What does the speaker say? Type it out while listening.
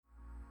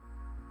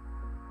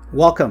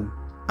Welcome.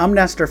 I'm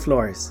Nestor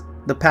Flores,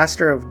 the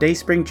pastor of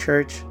Dayspring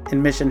Church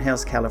in Mission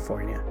Hills,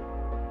 California.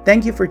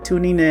 Thank you for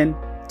tuning in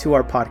to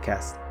our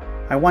podcast.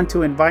 I want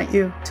to invite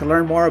you to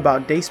learn more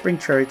about Dayspring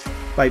Church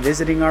by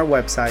visiting our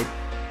website,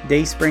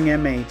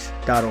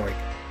 dayspringmh.org.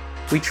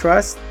 We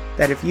trust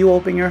that if you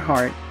open your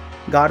heart,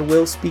 God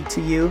will speak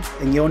to you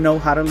and you'll know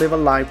how to live a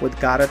life with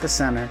God at the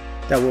center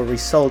that will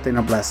result in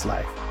a blessed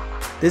life.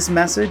 This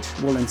message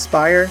will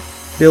inspire,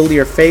 build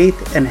your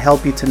faith, and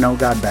help you to know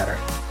God better.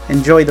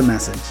 Enjoy the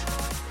message.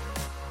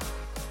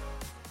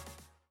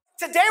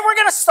 Today we're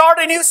going to start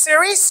a new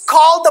series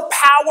called The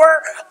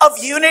Power of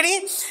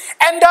Unity.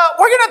 And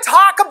we're going to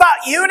talk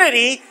about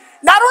unity,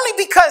 not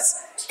only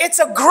because it's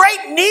a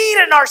great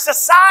need in our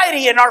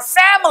society, in our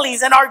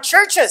families, in our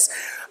churches,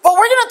 but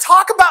we're going to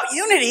talk about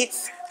unity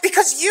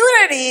because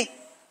unity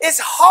is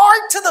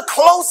hard to the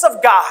close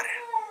of God.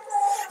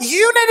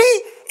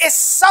 Unity is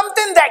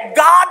something that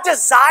God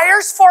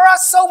desires for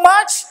us so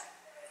much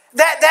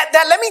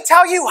that let me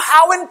tell you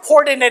how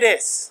important it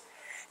is.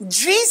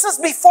 Jesus,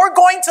 before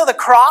going to the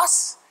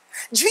cross,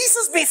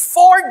 Jesus,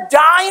 before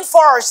dying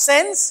for our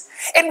sins,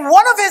 in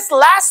one of his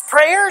last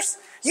prayers,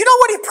 you know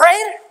what he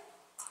prayed?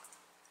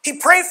 He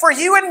prayed for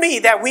you and me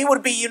that we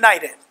would be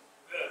united.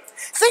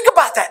 Think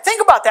about that.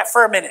 Think about that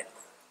for a minute.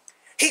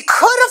 He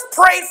could have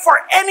prayed for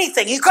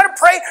anything. He could have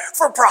prayed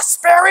for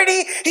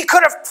prosperity. He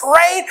could have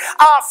prayed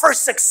for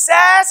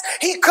success.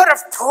 He could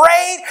have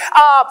prayed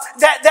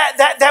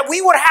that we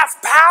would have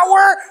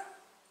power.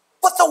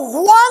 But the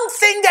one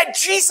thing that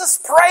Jesus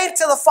prayed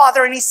to the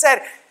Father, and he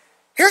said,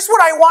 here's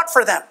what I want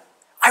for them.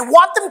 I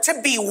want them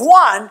to be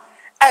one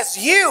as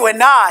you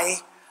and I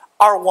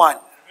are one.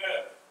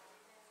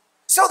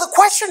 So the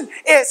question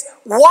is,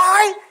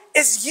 why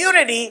is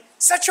unity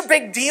such a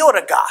big deal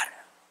to God?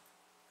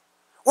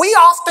 We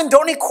often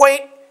don't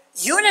equate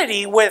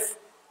unity with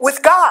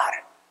God.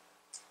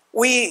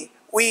 We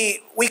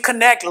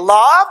connect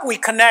love, we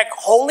connect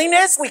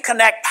holiness, we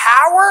connect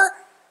power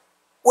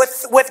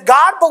with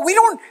God, but we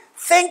don't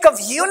think of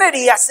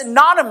unity as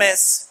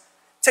synonymous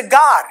to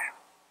God.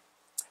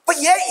 But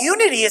yet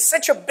unity is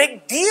such a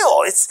big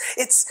deal.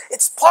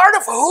 It's part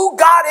of who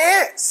God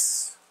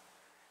is.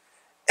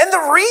 And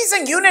the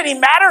reason unity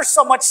matters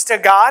so much to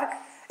God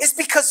is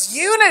because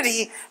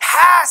unity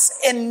has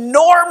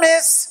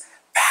enormous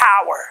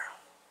power.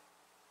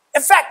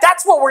 In fact,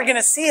 that's what we're going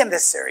to see in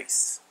this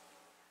series.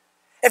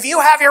 If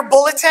you have your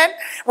bulletin,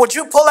 would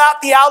you pull out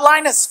the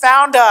outline that's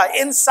found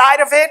inside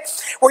of it?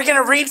 We're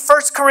going to read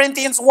 1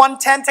 Corinthians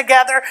 1:10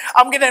 together.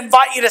 I'm going to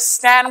invite you to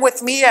stand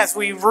with me as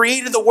we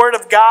read the Word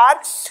of God.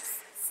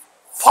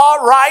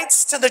 Paul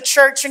writes to the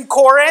church in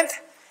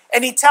Corinth,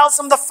 and he tells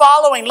them the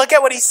following. Look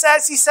at what he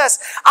says. He says,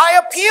 I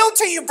appeal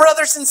to you,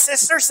 brothers and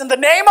sisters, in the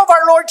name of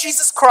our Lord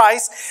Jesus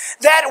Christ,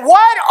 that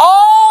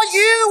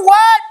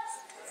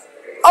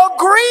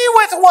agree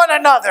with one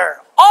another.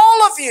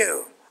 All of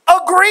you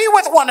agree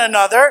with one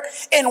another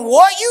in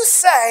what you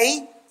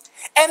say,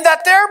 and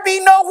that there be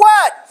no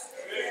what?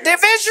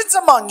 Divisions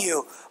among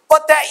you,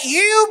 but that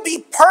you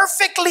be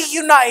perfectly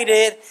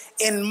united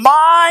in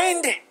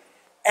mind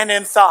and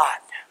in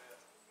thought.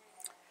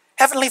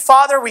 Heavenly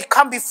Father, we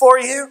come before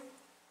you,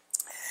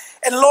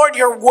 and Lord,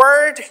 your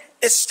word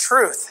is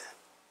truth.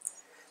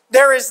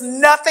 There is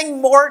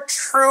nothing more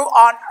true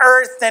on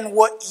earth than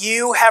what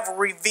you have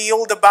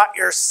revealed about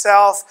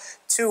yourself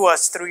to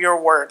us through your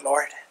word,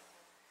 Lord.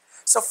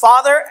 So,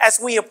 Father, as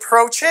we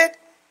approach it,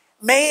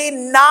 may it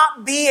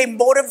not be a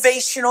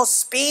motivational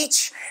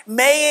speech.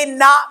 May it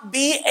not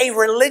be a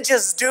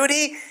religious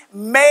duty.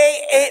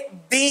 May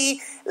it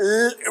be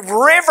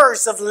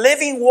rivers of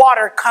living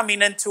water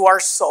coming into our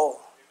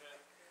soul.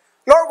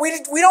 Lord,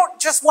 we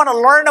don't just want to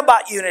learn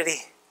about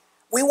unity.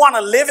 We want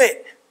to live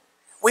it.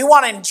 We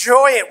want to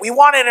enjoy it. We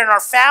want it in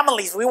our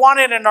families. We want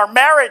it in our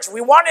marriage.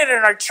 We want it in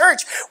our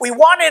church. We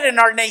want it in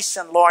our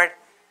nation, Lord.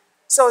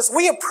 So as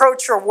we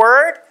approach your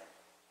word,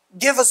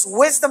 give us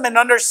wisdom and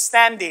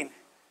understanding.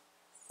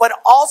 But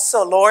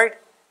also, Lord,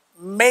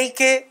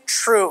 make it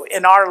true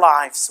in our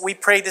lives. We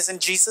pray this in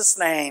Jesus'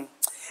 name.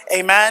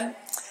 Amen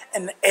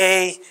and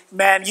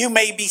amen. You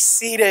may be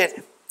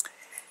seated.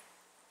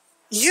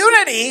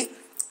 Unity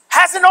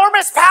has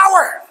enormous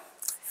power.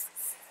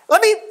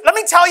 Let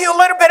me tell you a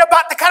little bit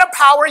about the kind of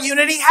power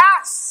unity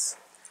has.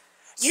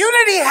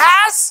 Unity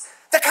has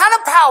the kind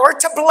of power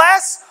to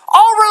bless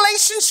all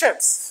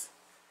relationships.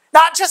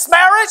 Not just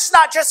marriage,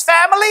 not just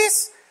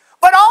families,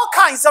 but all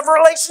kinds of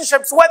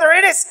relationships, whether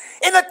it is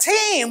in a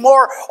team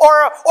or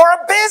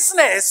a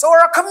business or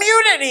a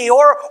community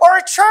or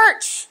a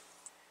church.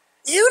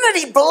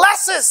 Unity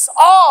blesses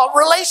all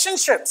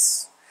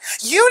relationships.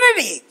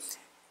 Unity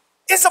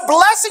is a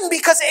blessing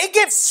because it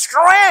gives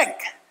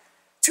strength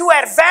to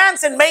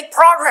advance and make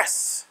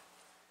progress.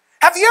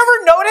 Have you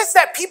ever noticed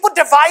that people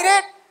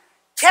divided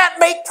can't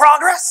make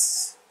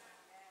progress?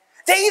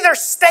 They either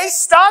stay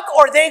stuck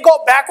or they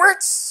go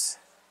backwards.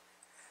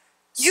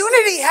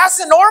 Unity has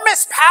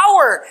enormous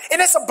power,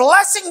 and it's a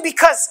blessing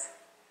because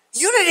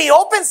unity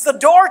opens the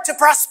door to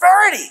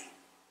prosperity.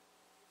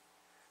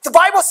 The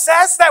Bible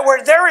says that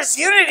where there is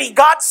unity,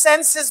 God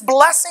sends his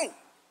blessing.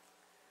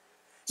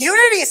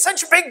 Unity is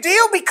such a big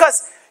deal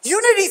because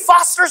unity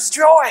fosters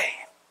joy.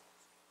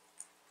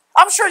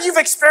 I'm sure you've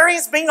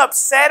experienced being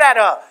upset at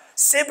a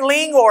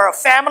sibling or a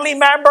family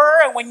member,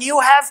 and when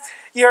you have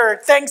your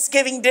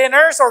Thanksgiving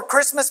dinners or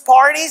Christmas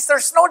parties,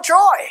 there's no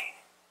joy.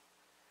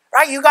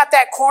 Right? You got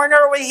that corner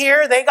over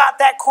here, they got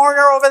that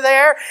corner over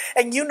there,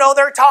 and you know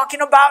they're talking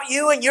about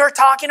you and you're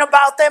talking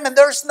about them, and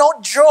there's no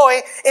joy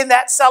in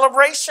that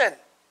celebration.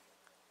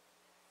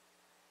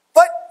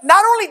 But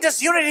not only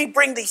does unity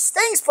bring these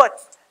things, but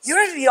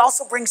unity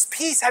also brings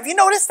peace. Have you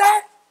noticed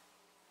that?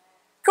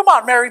 Come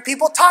on, married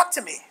people, talk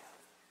to me.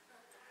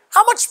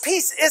 How much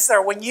peace is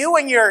there when you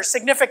and your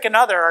significant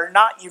other are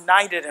not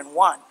united in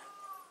one?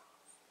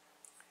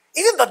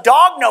 Even the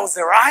dog knows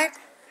it, right?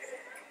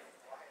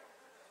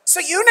 So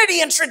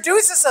unity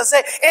introduces us.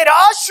 It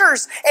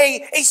ushers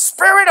a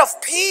spirit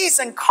of peace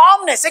and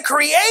calmness. It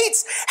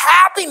creates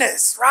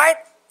happiness, right?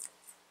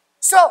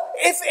 So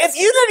if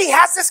unity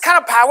has this kind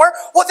of power,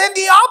 well, then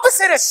the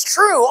opposite is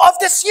true of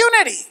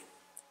disunity.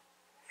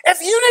 If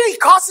unity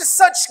causes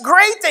such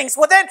great things,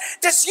 well, then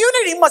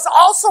disunity must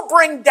also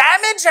bring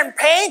damage and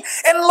pain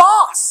and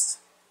loss.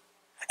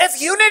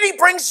 If unity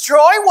brings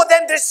joy, well,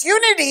 then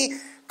disunity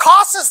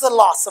causes the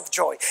loss of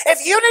joy.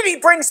 If unity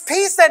brings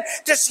peace, then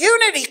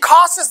disunity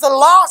causes the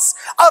loss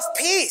of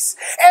peace.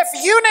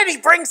 If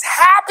unity brings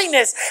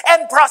happiness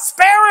and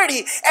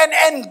prosperity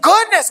and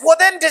goodness, well,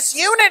 then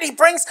disunity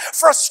brings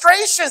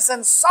frustrations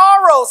and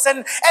sorrows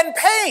and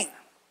pain.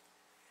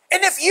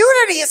 And if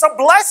unity is a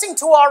blessing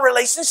to our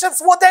relationships,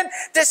 well, then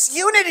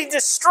disunity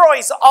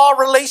destroys all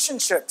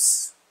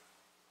relationships.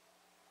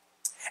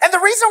 And the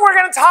reason we're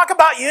going to talk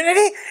about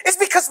unity is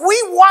because we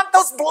want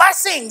those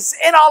blessings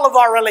in all of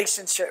our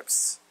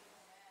relationships.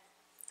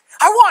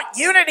 I want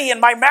unity in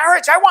my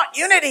marriage. I want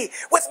unity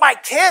with my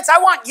kids. I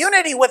want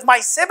unity with my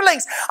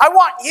siblings. I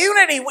want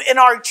unity in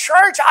our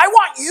church. I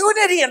want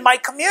unity in my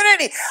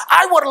community.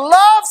 I would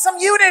love some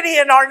unity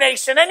in our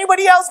nation.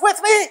 Anybody else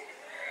with me?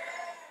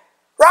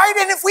 Right?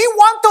 And if we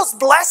want those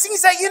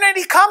blessings that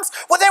unity comes,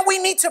 well, then we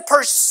need to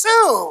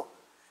pursue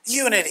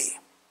unity.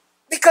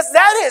 Because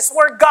that is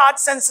where God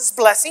sends his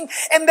blessing,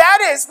 and that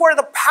is where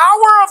the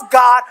power of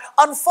God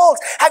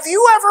unfolds. Have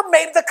you ever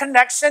made the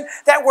connection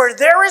that where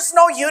there is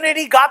no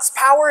unity, God's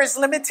power is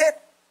limited?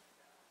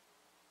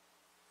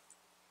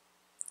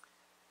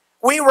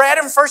 We read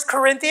in 1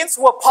 Corinthians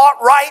what Paul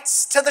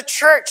writes to the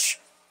church.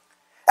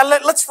 And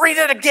let's read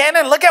it again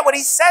and look at what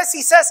he says.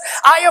 He says,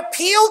 I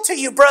appeal to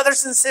you,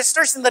 brothers and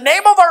sisters, in the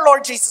name of our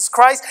Lord Jesus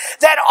Christ,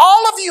 that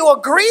all of you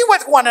agree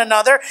with one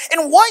another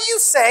in what you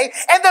say,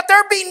 and that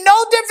there be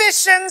no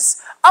divisions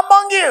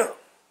among you.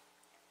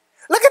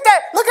 Look at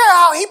that. Look at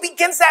how he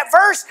begins that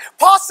verse.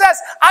 Paul says,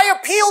 I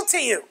appeal to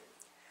you.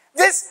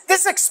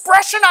 This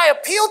expression, I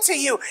appeal to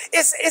you,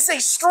 is a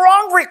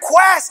strong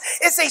request.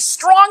 It's a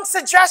strong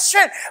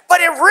suggestion, but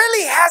it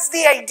really has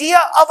the idea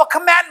of a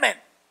commandment.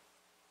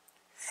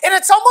 And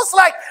it's almost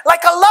like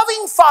a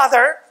loving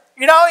father,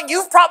 and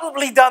you've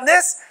probably done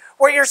this,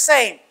 where you're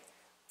saying,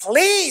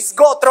 please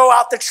go throw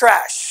out the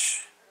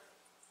trash.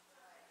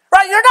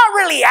 Right? You're not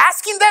really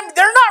asking them.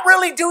 They're not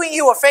really doing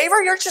you a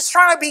favor. You're just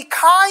trying to be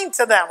kind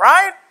to them,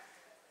 right?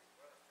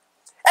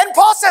 And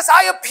Paul says,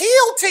 I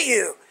appeal to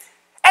you.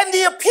 And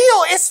the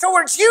appeal is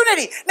towards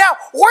unity. Now,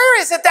 where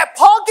is it that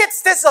Paul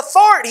gets this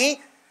authority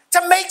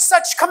to make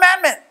such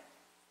commandment?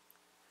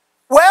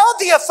 Well,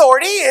 the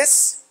authority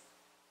is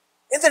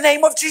in the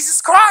name of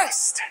Jesus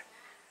Christ.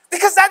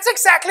 Because that's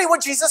exactly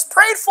what Jesus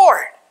prayed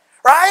for,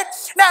 right?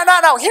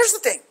 Now, here's the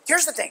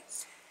thing.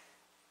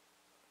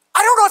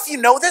 I don't know if you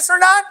know this or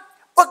not,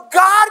 but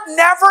God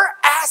never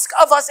asks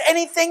of us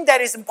anything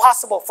that is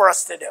impossible for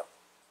us to do.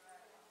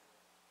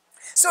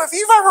 So if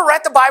you've ever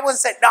read the Bible and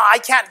said, no, I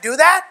can't do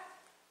that,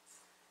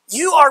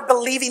 you are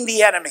believing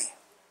the enemy.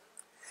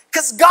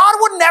 Because God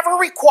would never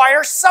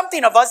require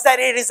something of us that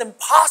it is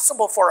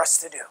impossible for us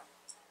to do.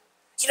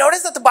 You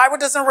notice that the Bible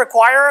doesn't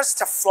require us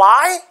to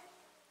fly?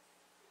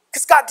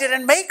 Because God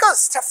didn't make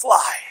us to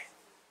fly.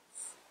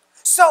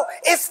 So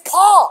if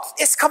Paul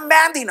is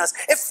commanding us,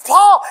 if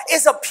Paul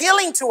is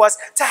appealing to us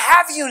to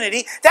have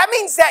unity, that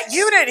means that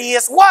unity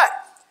is what?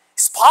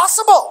 It's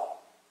possible.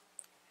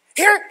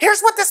 Here's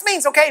what this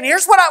means, okay? And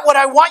here's what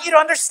I want you to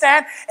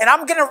understand, and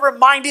I'm going to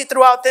remind you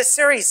throughout this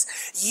series.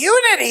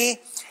 Unity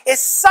is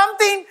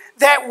something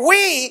that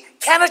we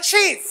can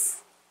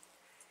achieve.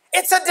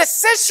 It's a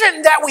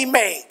decision that we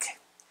make.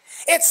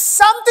 It's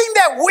something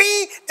that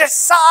we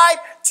decide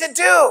to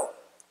do.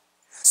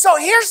 So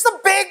here's the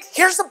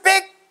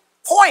big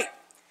point.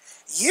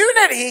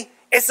 Unity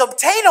is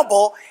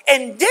obtainable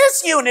and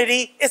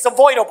disunity is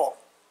avoidable.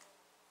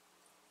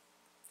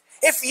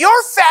 If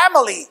your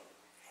family,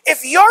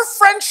 if your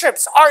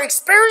friendships are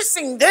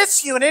experiencing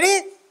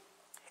disunity,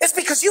 it's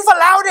because you've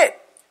allowed it.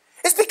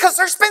 It's because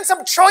there's been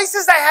some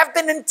choices that have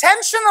been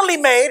intentionally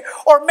made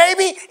or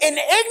maybe in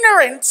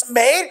ignorance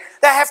made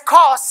that have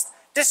caused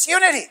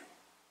disunity.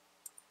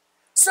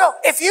 So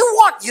if you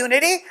want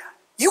unity,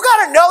 you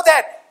got to know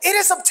that it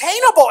is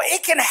obtainable.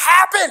 It can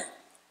happen.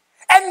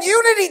 And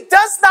unity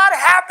does not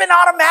happen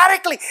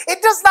automatically.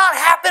 It does not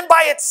happen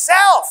by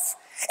itself.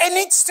 It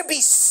needs to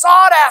be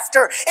sought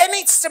after. It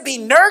needs to be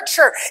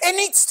nurtured. It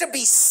needs to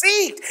be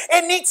seeked.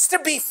 It needs to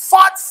be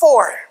fought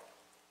for.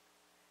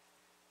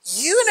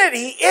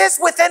 Unity is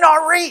within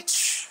our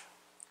reach.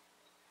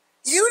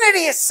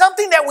 Unity is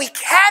something that we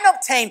can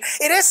obtain.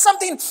 It is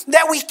something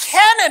that we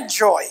can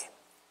enjoy.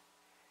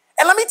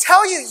 And let me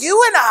tell you,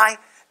 you and I,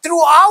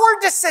 through our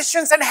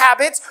decisions and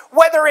habits,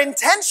 whether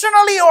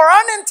intentionally or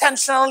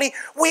unintentionally,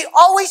 we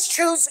always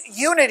choose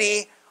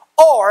unity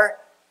or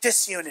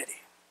disunity.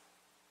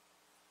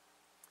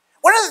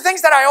 One of the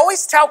things that I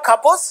always tell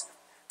couples,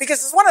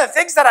 because it's one of the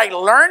things that I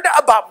learned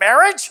about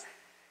marriage,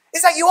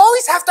 is that you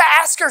always have to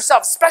ask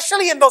yourself,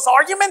 especially in those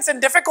arguments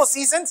and difficult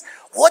seasons,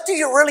 what do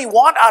you really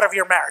want out of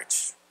your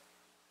marriage?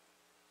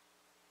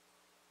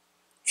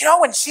 You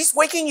know, when she's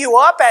waking you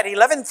up at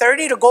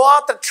 11:30 to go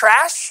out the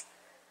trash,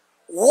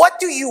 what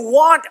do you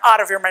want out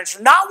of your marriage?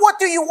 Not what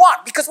do you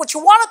want, because what you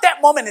want at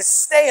that moment is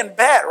stay in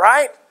bed,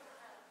 right?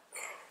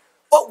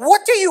 But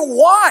what do you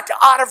want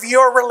out of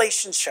your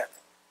relationship?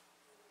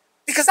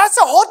 Because that's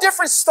a whole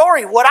different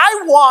story. What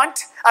I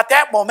want at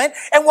that moment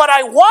and what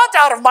I want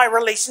out of my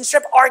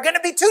relationship are going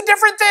to be two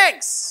different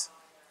things.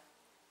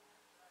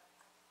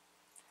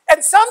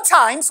 And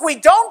sometimes we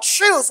don't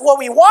choose what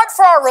we want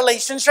for our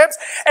relationships,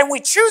 and we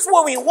choose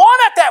what we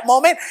want at that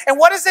moment. And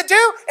what does it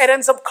do? It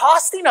ends up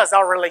costing us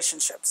our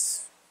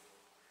relationships.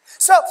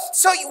 So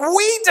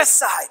we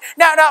decide.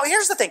 Now,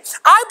 here's the thing.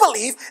 I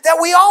believe that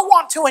we all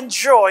want to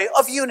enjoy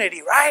of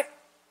unity, right?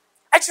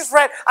 I just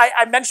read,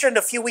 I mentioned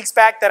a few weeks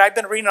back that I've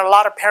been reading a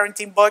lot of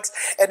parenting books.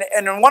 And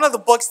in one of the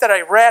books that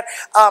I read,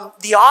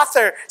 the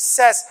author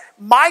says,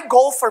 my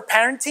goal for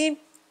parenting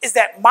is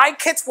that my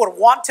kids would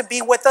want to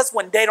be with us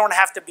when they don't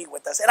have to be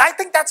with us. And I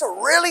think that's a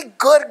really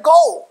good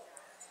goal,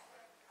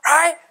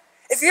 right?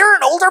 If you're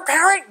an older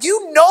parent,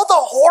 you know the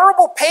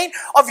horrible pain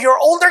of your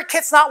older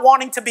kids not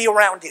wanting to be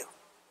around you.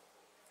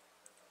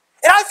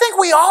 And I think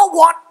we all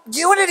want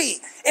unity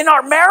in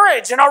our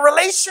marriage, in our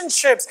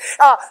relationships.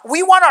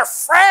 We want our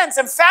friends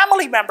and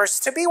family members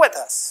to be with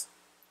us.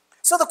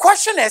 So the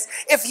question is,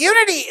 if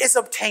unity is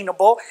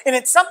obtainable and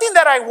it's something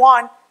that I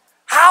want,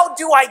 how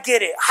do I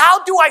get it?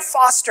 How do I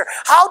foster?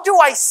 How do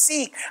I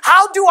seek?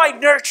 How do I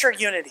nurture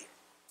unity?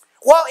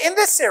 Well, in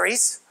this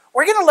series,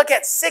 we're going to look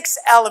at 6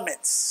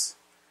 elements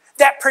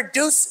that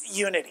produce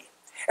unity.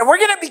 And we're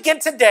going to begin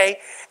today,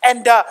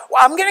 and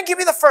I'm going to give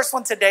you the first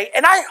one today,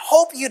 and I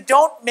hope you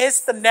don't miss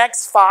the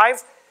next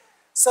 5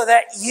 so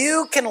that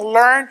you can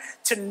learn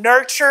to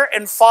nurture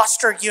and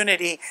foster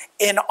unity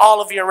in all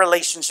of your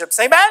relationships.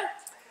 Amen?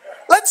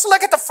 Let's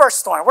look at the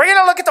first one. We're going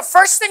to look at the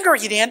first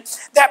ingredient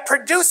that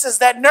produces,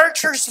 that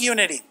nurtures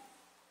unity.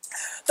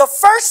 The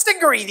first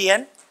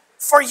ingredient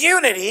for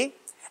unity,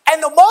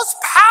 and the most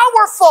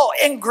powerful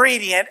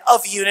ingredient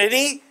of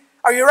unity,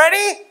 are you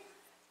ready?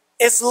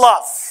 Is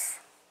love.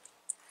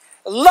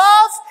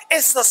 Love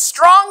is the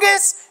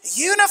strongest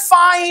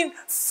unifying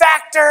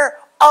factor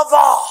of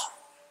all.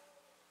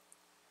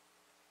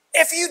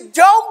 If you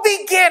don't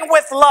begin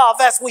with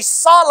love, as we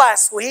saw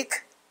last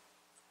week,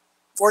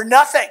 we're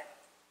nothing.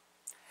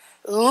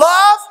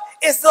 Love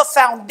is the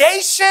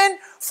foundation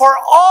for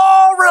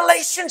all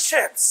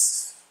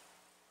relationships.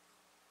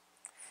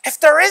 If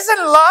there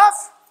isn't love,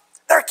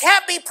 there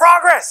can't be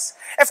progress.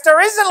 If there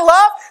isn't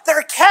love,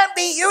 there can't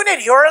be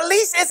unity, or at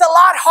least it's a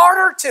lot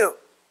harder to.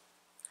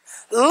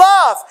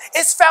 Love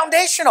is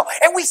foundational.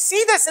 And we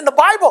see this in the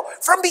Bible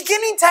from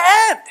beginning to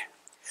end.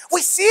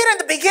 We see it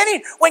in the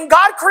beginning. When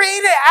God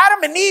created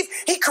Adam and Eve,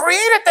 He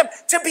created them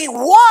to be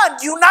one,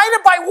 united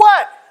by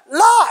what?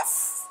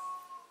 Love.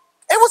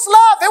 It was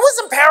love. It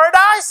wasn't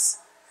paradise.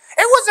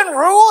 It wasn't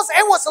rules.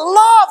 It was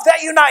love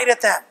that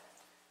united them.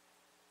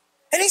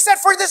 And He said,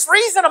 for this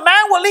reason, a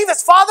man will leave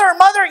his father and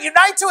mother,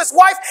 unite to his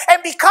wife,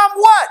 and become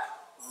what?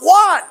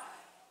 One.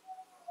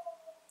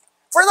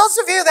 For those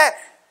of you that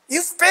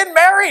you've been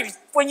married,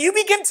 when you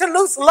begin to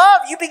lose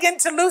love, you begin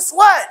to lose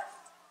what?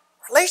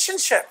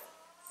 Relationship.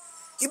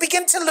 You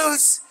begin to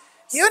lose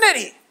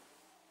unity.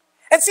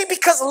 And see,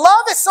 because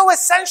love is so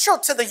essential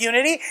to the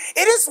unity,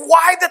 it is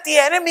why that the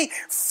enemy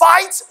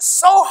fights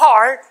so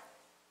hard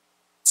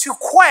to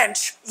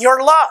quench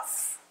your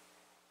love.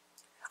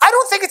 I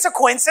don't think it's a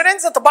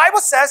coincidence that the Bible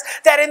says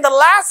that in the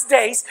last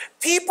days,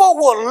 people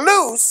will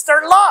lose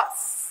their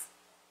love.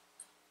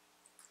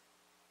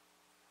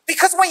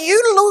 Because when you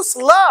lose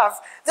love,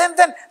 then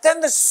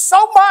there's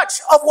so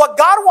much of what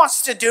God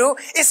wants to do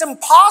is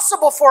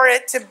impossible for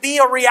it to be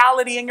a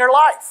reality in your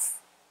life.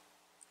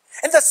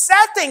 And the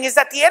sad thing is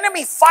that the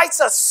enemy fights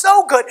us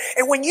so good,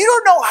 and when you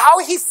don't know how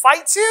he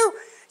fights you,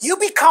 you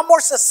become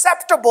more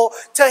susceptible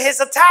to his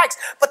attacks.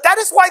 But that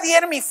is why the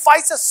enemy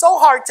fights us so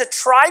hard to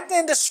try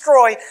and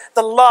destroy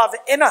the love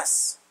in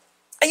us.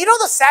 And you know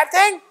the sad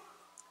thing?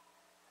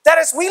 That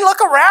as we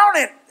look around,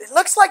 it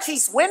looks like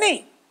he's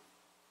winning.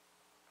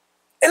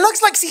 It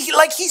looks like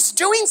he's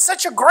doing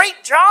such a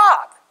great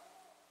job.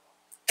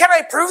 Can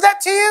I prove that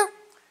to you?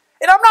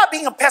 And I'm not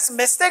being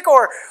pessimistic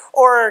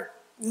or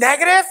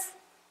negative.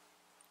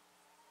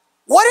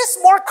 What is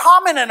more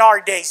common in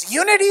our days,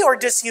 unity or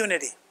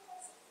disunity?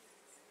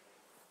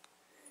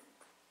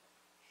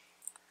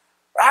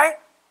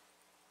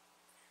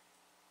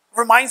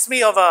 reminds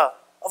me of a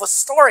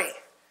story.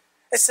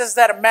 It says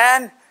that a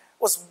man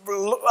was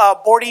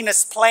boarding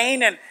his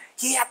plane, and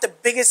he had the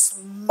biggest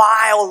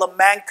smile a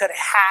man could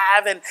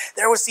have, and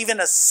there was even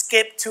a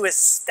skip to his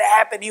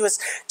step, and he was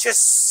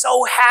just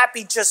so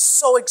happy, just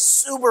so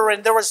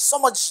exuberant. There was so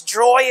much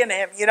joy in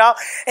him, you know.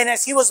 And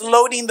as he was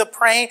loading the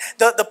plane,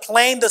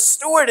 the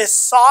stewardess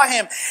saw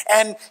him,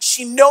 and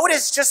she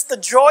noticed just the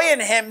joy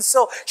in him.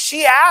 So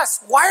she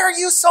asked, "Why are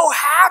you so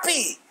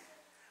happy?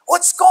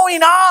 What's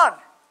going on?"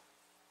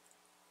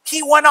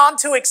 He went on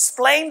to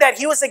explain that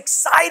he was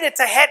excited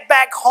to head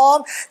back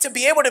home to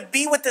be able to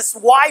be with his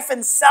wife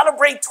and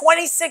celebrate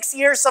 26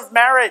 years of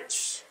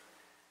marriage.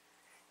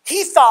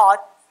 He thought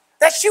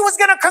that she was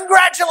going to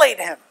congratulate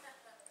him.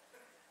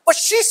 But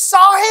she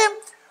saw him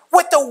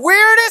with the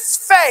weirdest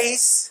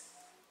face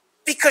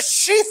because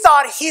she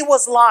thought he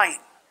was lying.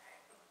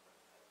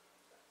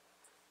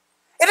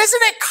 And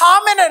isn't it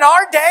common in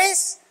our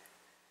days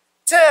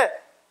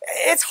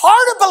it's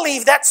hard to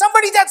believe that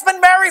somebody that's been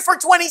married for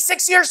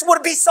 26 years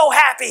would be so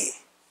happy.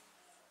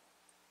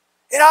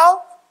 You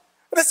know,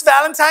 this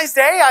Valentine's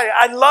Day,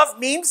 I love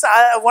memes.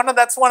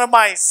 That's one of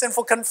my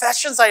sinful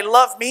confessions. I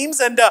love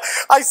memes, and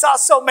I saw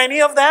so many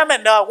of them.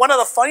 And one of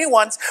the funny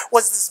ones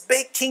was this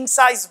big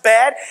king-size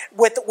bed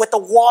with a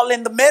wall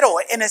in the middle.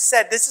 And it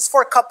said, "This is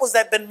for couples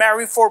that have been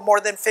married for more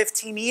than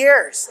 15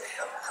 years.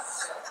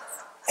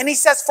 And he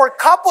says, for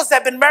couples that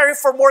have been married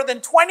for more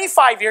than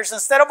 25 years,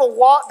 instead of a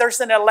wall, there's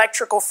an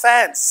electrical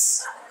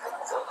fence."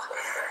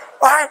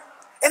 Right?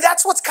 And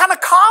that's what's kind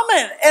of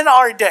common in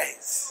our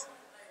days.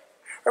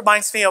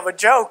 Reminds me of a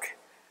joke.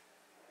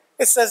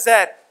 It says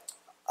that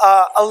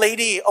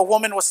a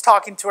woman was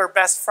talking to her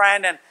best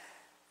friend, and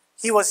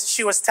she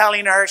was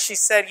telling her, she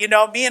said, "You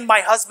know, me and my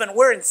husband,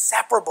 we're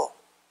inseparable.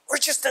 We're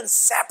just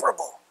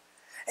inseparable."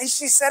 And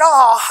she said,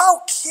 "Oh,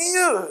 how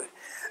cute.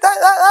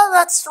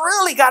 That's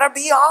really got to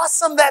be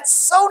awesome. That's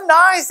so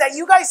nice that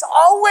you guys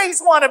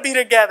always want to be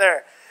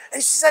together."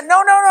 And she said,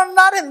 no,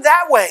 not in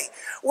that way.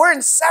 We're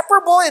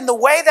inseparable in the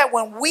way that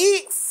when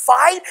we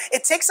fight,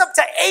 it takes up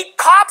to 8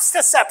 cops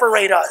to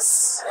separate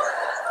us.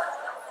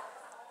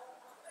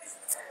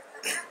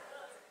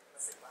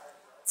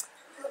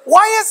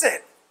 Why is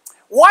it?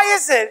 Why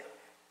is it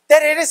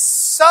that it is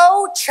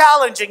so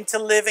challenging to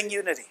live in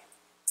unity?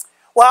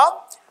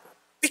 Well,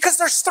 because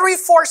there's 3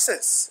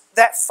 forces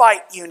that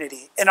fight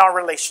unity in our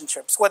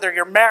relationships. Whether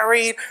you're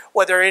married,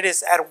 whether it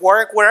is at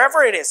work,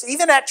 wherever it is,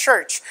 even at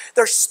church,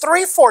 there's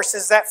 3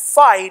 forces that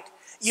fight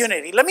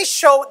unity. Let me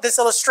show this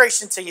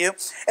illustration to you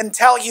and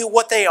tell you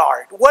what they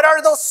are. What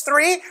are those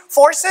 3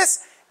 forces?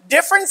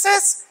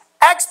 Differences,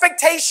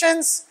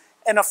 expectations,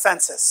 and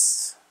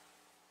offenses.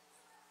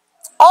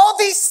 All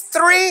these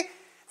 3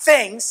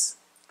 things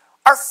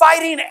are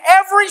fighting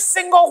every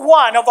single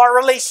one of our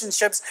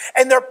relationships,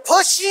 and they're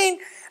pushing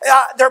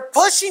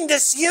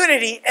this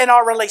unity in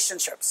our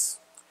relationships.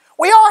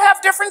 We all have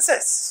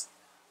differences,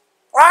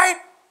 right?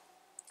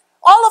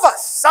 All of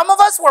us. Some of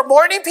us, we're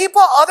morning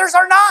people, others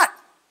are not.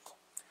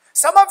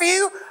 Some of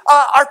you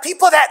are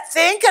people that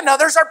think, and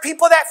others are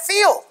people that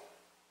feel.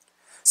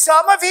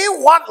 Some of you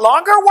want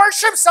longer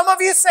worship. Some of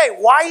you say,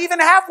 why even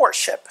have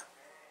worship?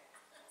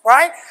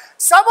 Right?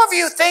 Some of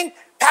you think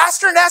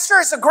Pastor Nestor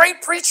is a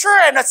great preacher,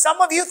 and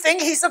some of you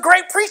think he's a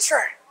great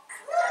preacher.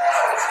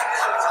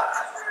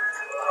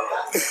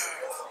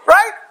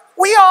 Right?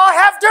 We all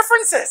have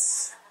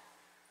differences.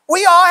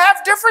 We all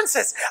have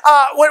differences.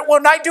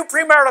 When I do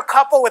premarital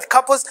couple with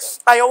couples,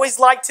 I always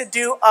like to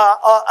do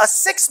a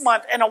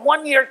 6-month and a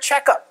 1-year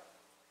checkup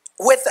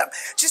with them,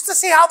 just to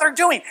see how they're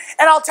doing.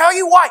 And I'll tell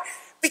you why.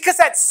 Because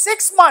at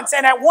 6 months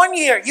and at 1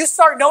 year, you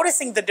start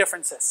noticing the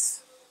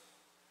differences.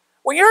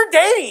 When you're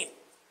dating,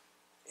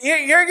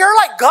 you're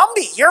like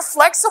Gumby. You're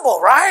flexible,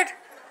 right?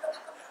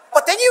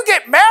 But then you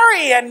get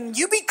married and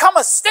you become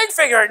a stick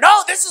figure.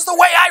 No, this is the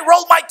way I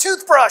roll my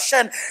toothbrush,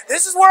 and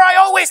this is where I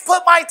always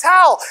put my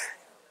towel.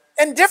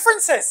 And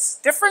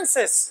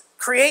differences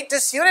create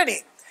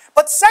disunity.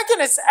 But second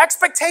is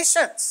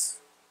expectations.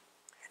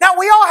 Now,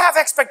 we all have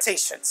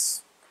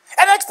expectations,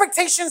 and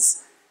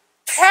expectations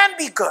can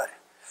be good.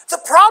 The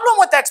problem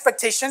with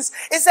expectations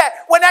is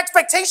that when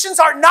expectations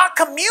are not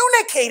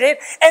communicated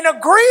and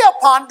agreed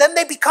upon, then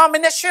they become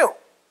an issue.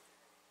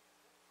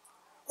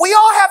 We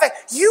all have it.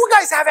 You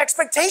guys have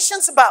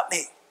expectations about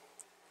me.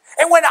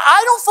 And when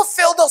I don't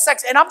fulfill those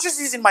and I'm just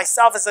using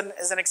myself as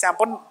an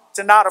example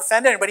to not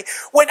offend anybody.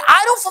 When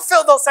I don't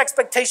fulfill those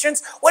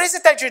expectations, what is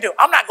it that you do?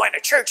 I'm not going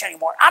to church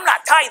anymore. I'm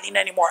not tithing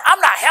anymore. I'm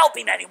not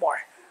helping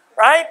anymore.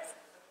 Right?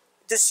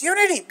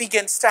 Disunity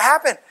begins to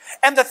happen.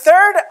 And the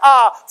third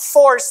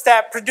force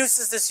that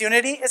produces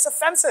disunity is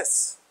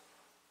offenses.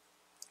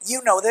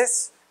 You know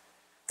this.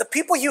 The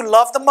people you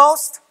love the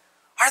most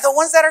are the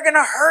ones that are going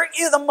to hurt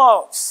you the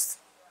most.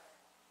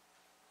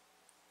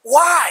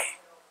 Why?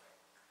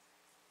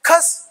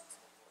 Because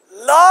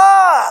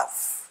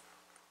love.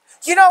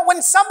 You know,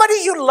 when somebody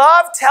you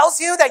love tells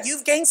you that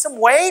you've gained some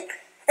weight,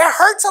 it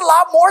hurts a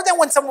lot more than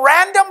when some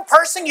random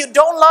person you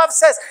don't love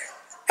says,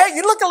 "Hey,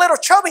 you look a little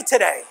chubby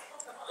today."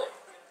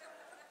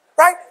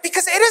 right?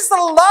 Because it is the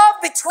love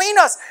between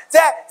us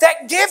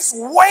that gives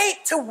weight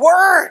to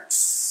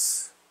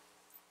words.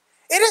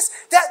 It is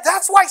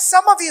that's why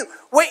some of you,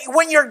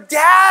 when your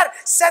dad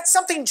said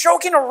something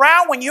joking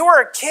around when you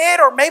were a kid,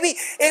 or maybe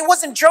it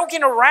wasn't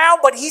joking around,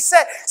 but he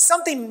said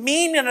something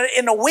mean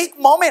in a weak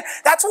moment,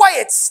 that's why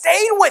it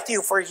stayed with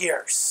you for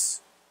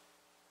years.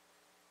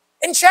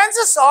 And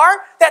chances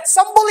are that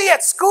some bully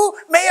at school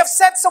may have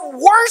said some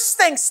worse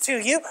things to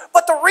you,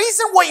 but the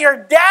reason what your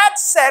dad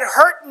said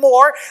hurt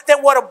more than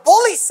what a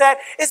bully said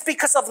is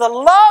because of the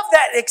love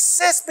that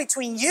exists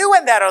between you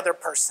and that other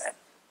person.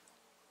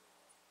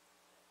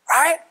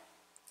 Right?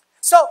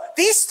 So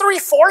these three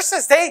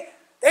forces, they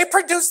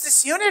produce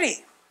this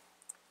unity.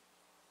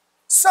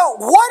 So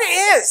what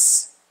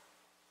is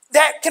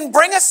that can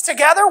bring us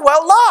together?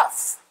 Well,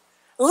 love.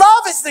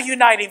 Love is the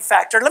uniting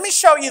factor. Let me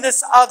show you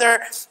this other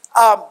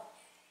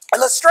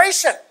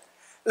illustration.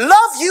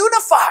 Love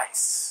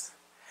unifies.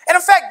 And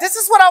in fact, this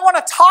is what I want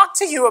to talk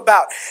to you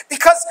about,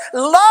 because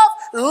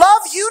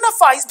love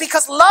unifies,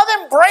 because love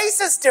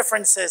embraces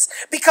differences,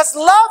 because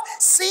love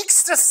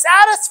seeks to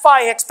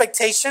satisfy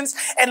expectations,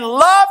 and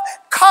love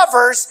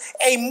covers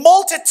a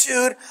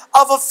multitude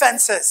of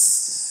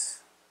offenses.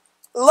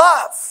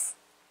 Love.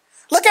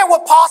 Look at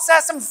what Paul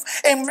says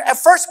in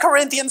 1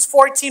 Corinthians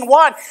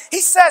 14:1. He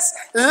says,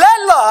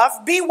 let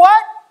love be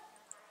what?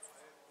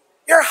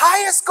 Your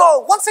highest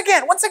goal. Once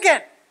again,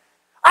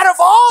 out of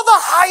all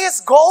the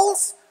highest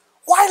goals,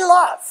 why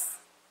love?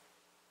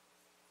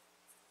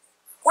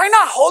 Why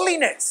not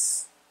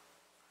holiness?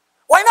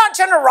 Why not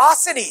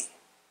generosity?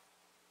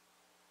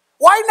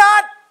 Why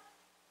not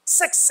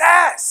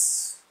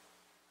success?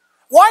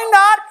 Why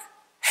not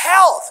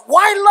health?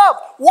 Why love?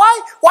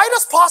 Why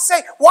does Paul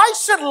say, why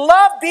should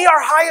love be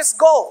our highest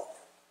goal?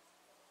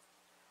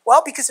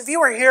 Well, because if you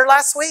were here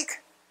last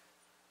week,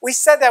 we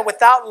said that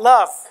without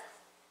love,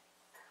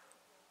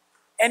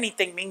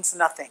 anything means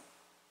nothing.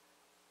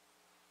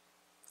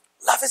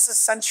 Love is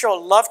essential.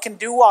 Love can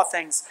do all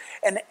things.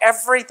 And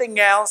everything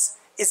else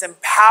is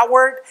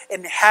empowered,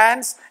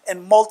 enhanced,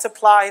 and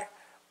multiplied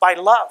by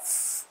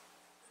love.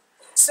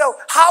 So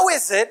how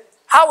is it,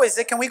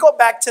 can we go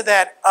back to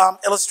that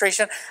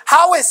illustration?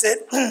 How is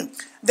it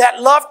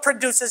that love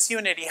produces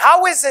unity?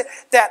 How is it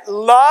that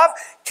love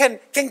can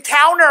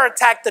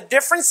counterattack the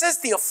differences,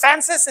 the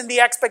offenses, and the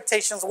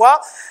expectations?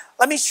 Well,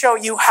 let me show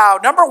you how.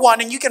 Number one,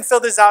 and you can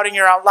fill this out in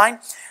your outline.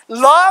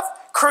 Love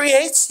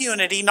creates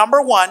unity, number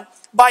one,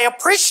 by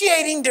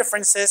appreciating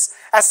differences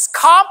as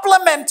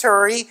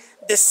complementary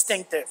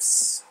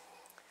distinctives.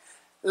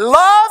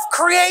 Love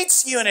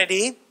creates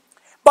unity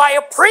by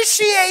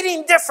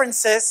appreciating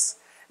differences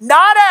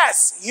not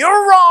as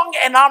you're wrong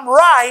and I'm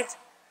right,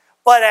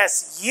 but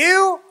as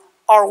you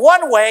are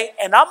one way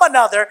and I'm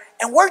another,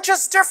 and we're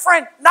just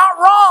different, not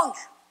wrong.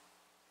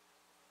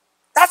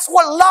 That's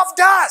what love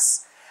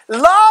does.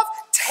 Love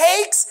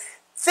takes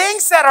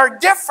things that are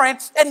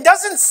different and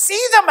doesn't see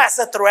them as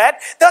a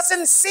threat,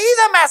 doesn't see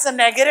them as a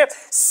negative,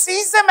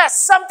 sees them as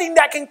something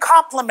that can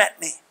complement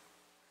me.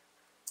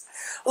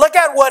 Look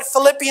at what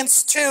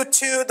Philippians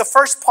 2:2, the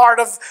first part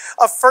of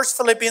 1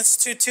 Philippians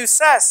 2:2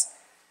 says.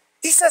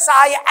 He says,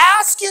 I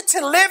ask you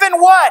to live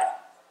in what?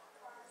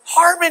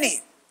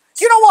 Harmony.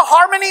 Do you know what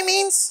harmony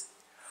means?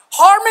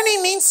 Harmony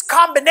means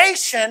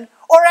combination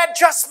or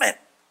adjustment.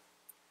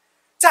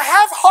 To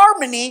have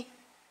harmony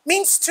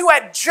means to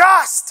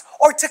adjust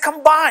or to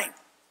combine.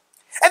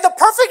 And the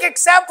perfect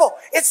example,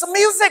 it's a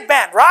music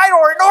band, right?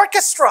 Or an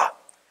orchestra.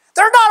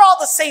 They're not all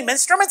the same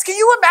instruments. Can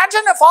you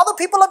imagine if all the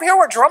people up here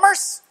were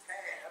drummers?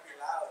 That'd be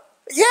loud.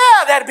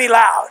 Yeah, that'd be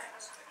loud.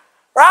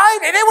 Right?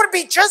 And it would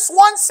be just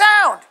one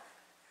sound.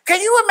 Can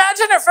you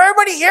imagine if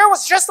everybody here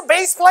was just a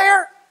bass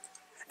player?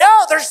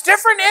 No, there's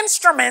different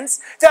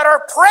instruments that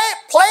are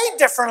played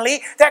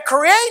differently, that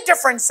create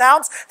different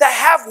sounds, that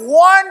have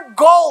one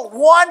goal,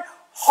 one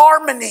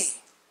harmony.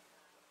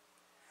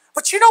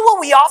 But you know what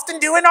we often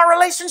do in our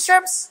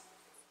relationships?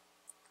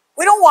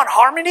 We don't want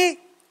harmony.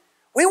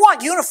 We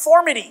want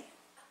uniformity.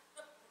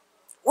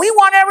 We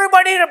want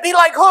everybody to be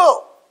like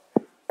who?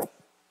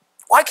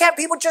 Why can't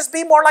people just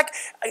be more like,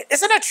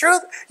 isn't it true?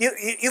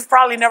 You've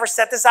probably never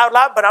said this out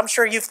loud, but I'm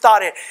sure you've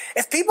thought it.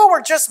 If people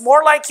were just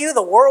more like you,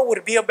 the world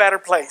would be a better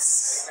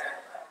place.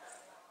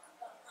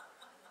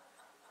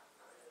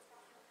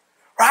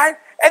 Right?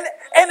 And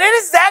it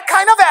is that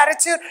kind of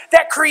attitude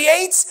that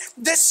creates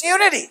this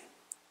unity.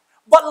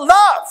 But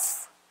love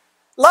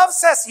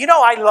says,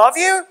 I love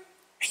you.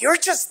 You're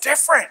just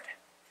different.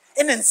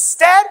 And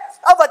instead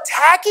of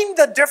attacking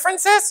the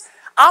differences,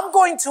 I'm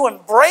going to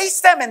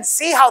embrace them and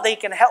see how they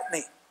can help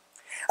me.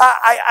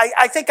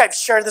 I think I've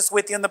shared this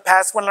with you in the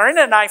past. When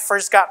Lorena and I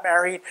first got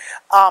married,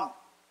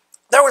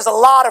 there was a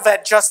lot of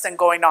adjusting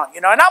going on,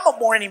 and I'm a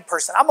morning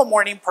person.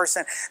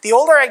 The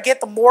older I get,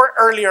 the more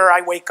earlier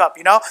I wake up,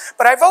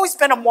 but I've always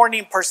been a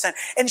morning person,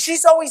 and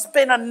she's always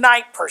been a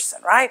night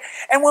person, right?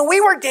 And when we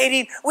were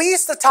dating, we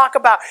used to talk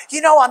about,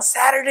 on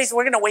Saturdays,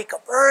 we're going to wake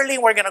up early,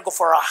 we're going to go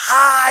for a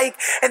hike,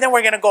 and then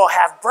we're going to go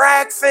have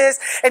breakfast.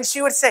 And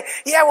she would say,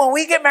 yeah, when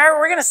we get married,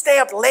 we're going to stay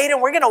up late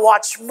and we're going to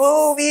watch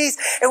movies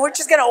and we're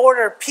just going to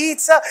order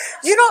pizza.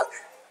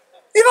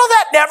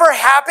 That never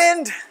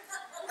happened.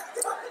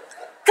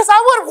 Because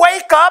I would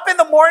wake up in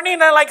the morning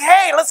and like,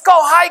 hey, let's go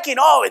hiking.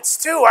 Oh, it's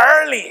too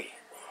early.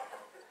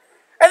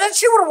 And then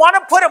she would want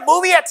to put a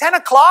movie at 10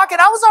 o'clock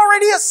and I was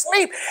already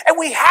asleep. And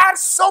we had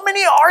so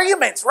many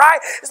arguments, right?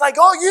 It's like,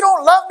 oh, you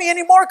don't love me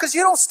anymore because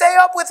you don't stay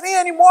up with me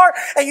anymore.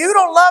 And you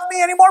don't love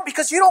me anymore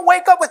because you don't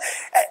wake up with...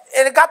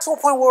 And it got to a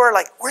point where we're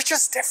like, we're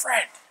just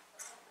different.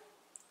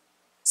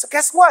 So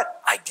guess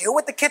what? I deal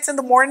with the kids in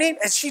the morning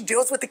and she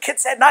deals with the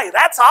kids at night.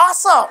 That's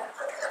awesome.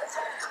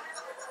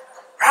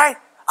 Right?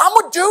 I'm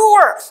a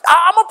doer.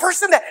 I'm a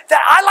person that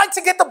I like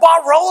to get the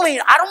ball rolling.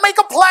 I don't make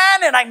a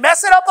plan and I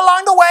mess it up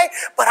along the way,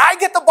 but I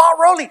get the ball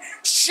rolling.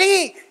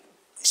 She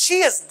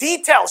is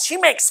detailed. She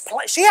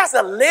has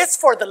a list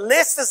for the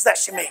lists that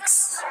she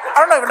makes.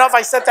 I don't even know if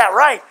I said that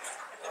right.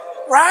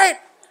 Right?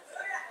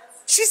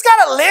 She's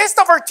got a list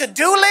of her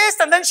to-do list,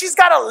 and then she's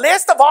got a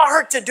list of all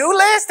her to-do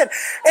list, and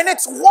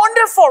it's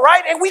wonderful,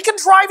 right? And we can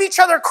drive each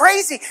other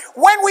crazy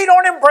when we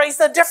don't embrace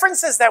the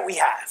differences that we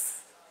have.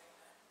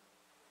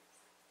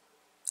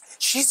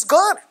 She's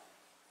good.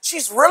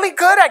 She's really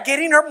good at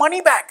getting her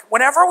money back.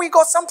 Whenever we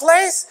go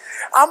someplace,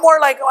 I'm more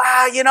like,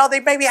 they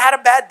maybe had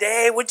a bad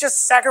day. We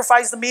just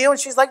sacrifice the meal. And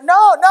she's like,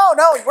 no,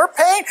 we're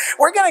paying.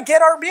 We're going to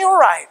get our meal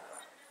right.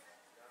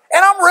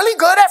 And I'm really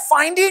good at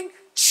finding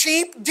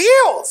cheap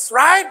deals,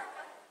 right?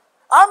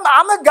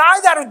 I'm the guy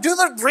that'll do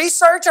the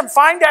research and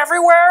find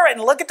everywhere and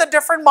look at the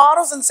different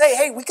models and say,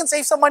 hey, we can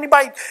save some money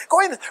by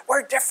going.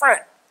 We're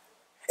different.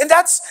 And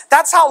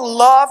that's how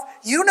love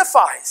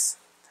unifies.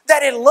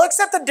 That it looks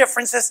at the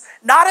differences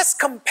not as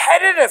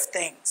competitive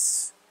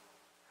things,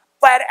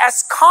 but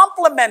as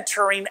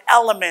complementary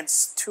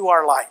elements to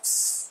our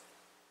lives.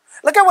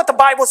 Look at what the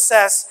Bible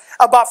says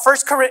about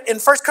in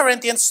 1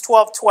 Corinthians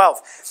 12:12.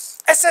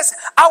 It says,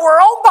 our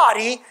own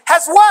body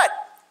has what?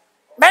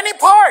 Many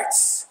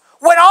parts.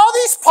 When all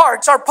these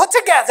parts are put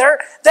together,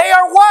 they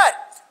are what?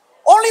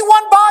 Only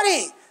one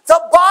body.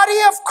 The body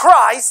of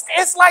Christ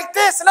is like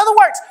this. In other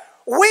words,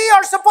 we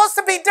are supposed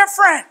to be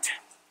different.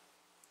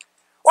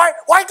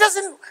 Why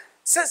doesn't,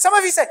 some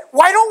of you say,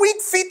 why don't we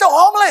feed the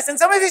homeless? And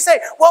some of you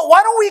say, well,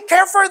 why don't we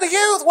care for the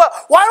youth? Well,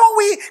 why don't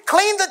we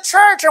clean the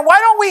church? And why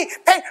don't we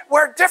pay?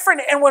 We're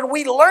different. And when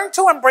we learn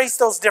to embrace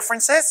those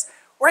differences,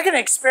 we're going to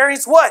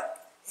experience what?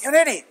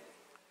 Unity.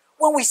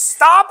 When we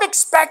stop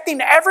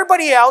expecting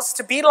everybody else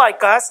to be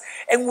like us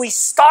and we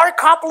start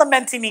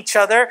complimenting each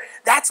other,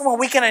 that's when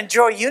we can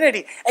enjoy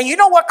unity. And you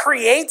know what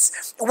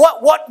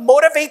what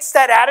motivates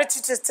that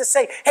attitude to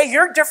say, hey,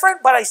 you're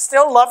different, but I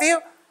still love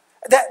you?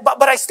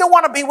 But I still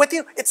want to be with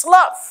you. It's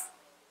love.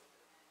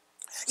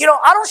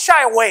 I don't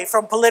shy away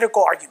from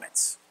political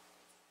arguments.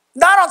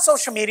 Not on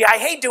social media. I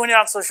hate doing it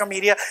on social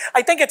media.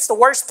 I think it's the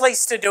worst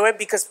place to do it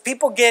because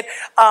people get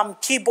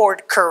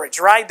keyboard courage,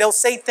 right? They'll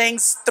say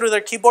things through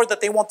their keyboard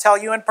that they won't tell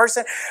you in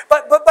person.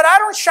 But I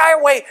don't shy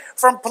away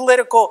from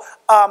political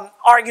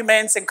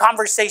arguments and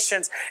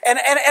conversations. And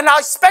I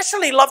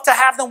especially love to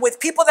have them with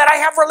people that I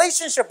have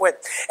relationship with.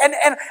 And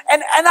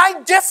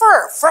I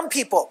differ from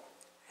people.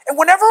 And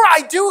whenever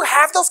I do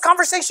have those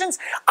conversations,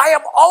 I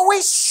am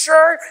always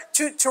sure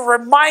to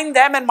remind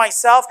them and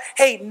myself,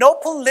 hey, no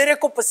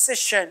political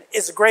position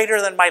is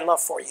greater than my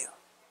love for you.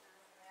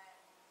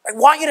 I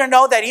want you to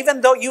know that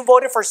even though you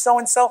voted for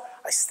so-and-so,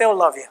 I still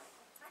love you.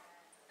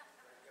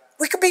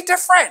 We could be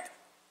different.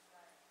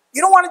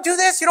 You don't want to do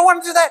this, you don't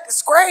want to do that,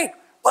 it's great.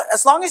 But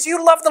as long as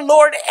you love the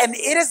Lord and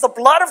it is the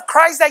blood of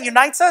Christ that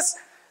unites us,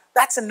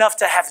 that's enough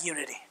to have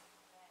unity.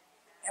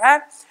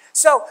 Amen?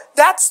 So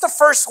that's the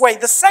first way.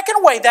 The second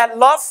way that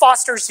love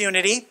fosters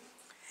unity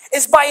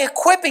is by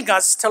equipping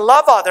us to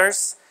love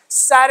others,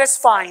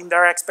 satisfying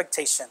their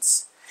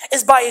expectations.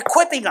 Is by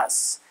equipping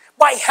us,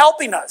 by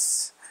helping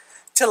us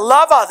to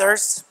love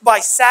others by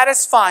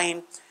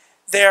satisfying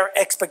their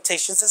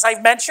expectations. As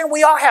I've mentioned,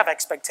 we all have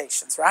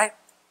expectations, right?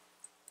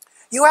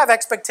 You have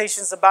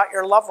expectations about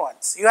your loved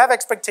ones. You have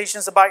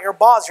expectations about your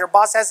boss. Your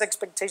boss has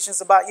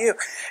expectations about you.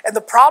 And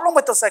the problem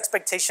with those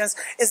expectations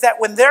is that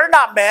when they're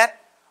not met,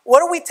 what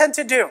do we tend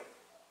to do?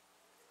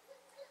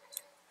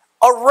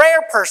 The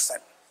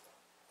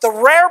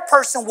rare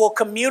person will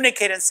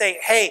communicate and say,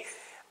 hey,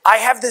 I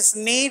have this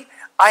need,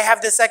 I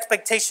have this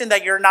expectation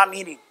that you're not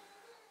meeting.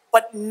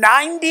 But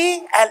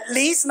at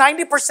least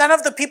 90%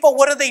 of the people,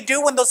 what do they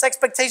do when those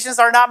expectations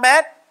are not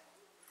met?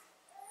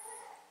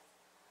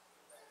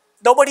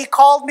 Nobody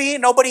called me,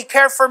 nobody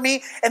cared for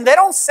me. And they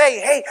don't say,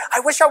 hey, I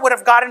wish I would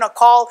have gotten a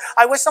call.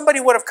 I wish somebody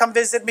would have come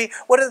visit me.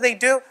 What do?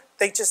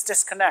 They just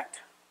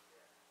disconnect.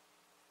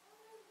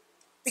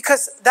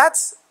 Because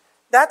that's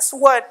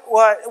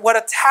what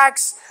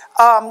attacks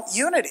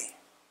unity.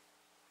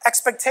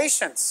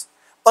 Expectations.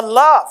 But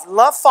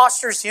love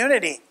fosters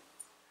unity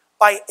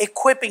by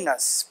equipping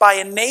us, by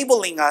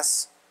enabling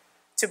us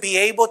to be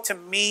able to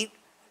meet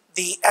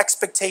the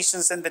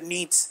expectations and the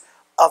needs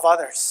of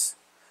others.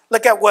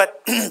 Look at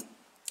what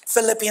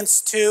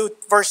Philippians 2,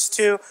 verse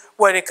 2,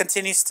 what it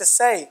continues to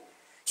say.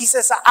 He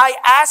says, I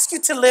ask you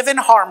to live in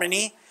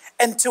harmony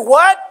and to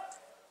what?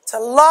 To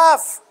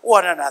love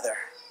one another.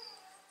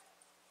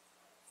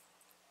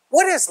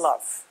 What is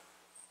love?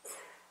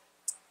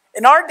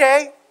 In our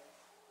day,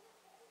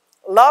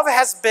 love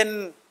has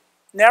been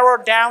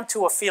narrowed down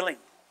to a feeling.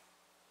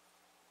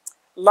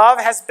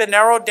 Love has been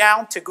narrowed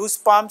down to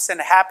goosebumps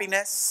and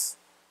happiness.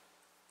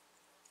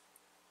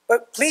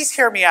 But please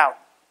hear me out.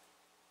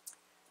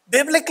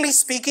 Biblically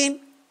speaking,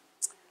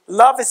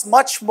 love is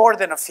much more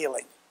than a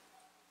feeling.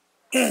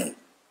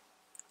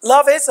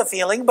 Love is a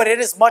feeling, but it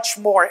is much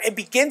more. It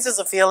begins as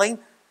a feeling,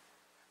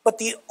 but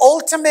the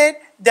ultimate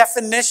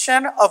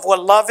definition of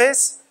what love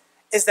is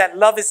that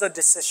love is a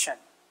decision.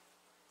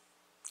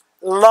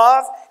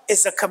 Love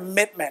is a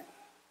commitment.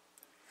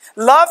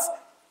 Love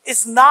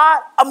is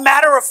not a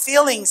matter of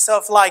feelings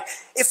of like,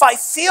 if I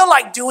feel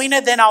like doing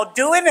it, then I'll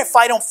do it. If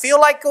I don't feel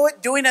like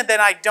doing it,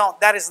 then I don't.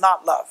 That is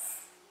not love.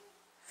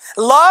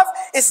 Love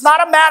is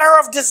not a matter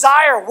of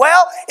desire.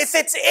 Well, if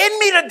it's in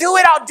me to do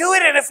it, I'll do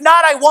it. And if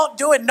not, I won't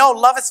do it. No,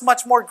 love is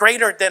much more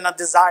greater than a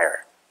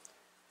desire.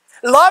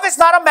 Love is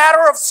not a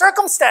matter of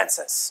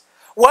circumstances.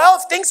 Well,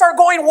 if things are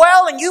going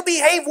well and you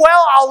behave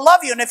well, I'll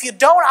love you. And if you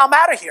don't, I'm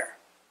out of here.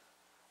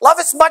 Love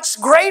is much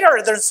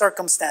greater than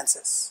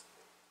circumstances.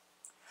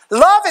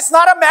 Love is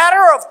not a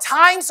matter of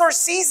times or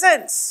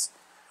seasons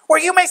where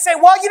you may say,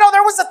 well,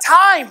 there was a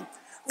time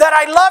that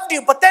I loved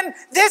you, but then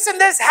this and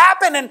this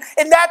happened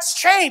and that's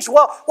changed.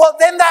 Well,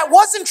 then that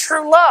wasn't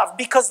true love,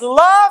 because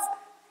love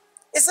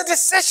is a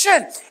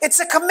decision. It's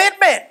a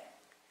commitment.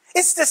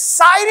 It's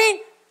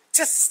deciding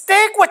to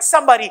stick with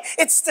somebody.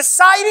 It's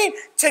deciding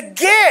to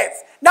give,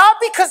 not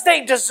because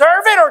they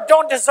deserve it or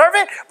don't deserve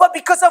it, but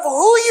because of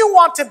who you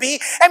want to be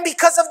and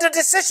because of the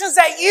decisions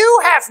that you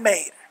have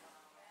made.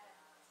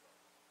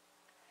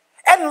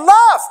 And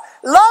love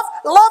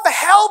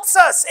helps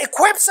us,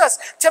 equips us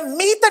to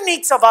meet the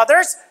needs of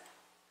others,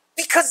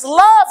 because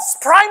love's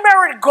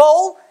primary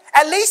goal,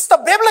 at least the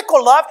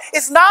biblical love,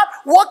 is not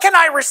what can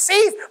I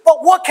receive,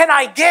 but what can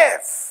I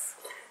give.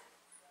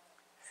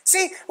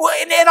 See,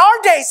 in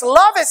our days,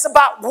 love is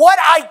about what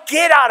I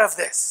get out of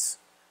this.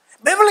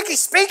 Biblically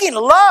speaking,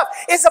 love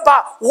is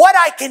about what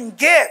I can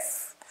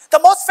give. The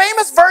most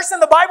famous verse in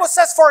the Bible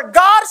says, for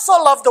God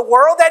so loved the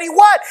world that he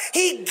what?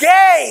 He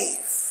gave.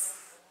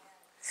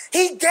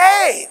 He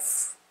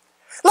gave.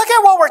 Look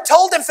at what we're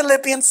told in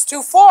Philippians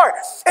 2:4.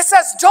 It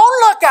says,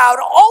 don't look out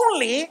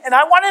only, and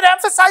I wanted to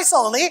emphasize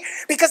only,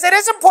 because it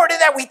is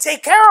important that we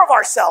take care of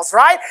ourselves,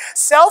 right?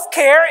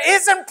 Self-care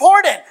is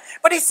important.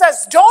 But he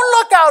says, don't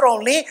look out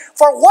only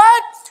for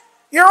what?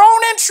 Your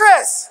own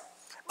interests,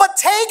 but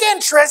take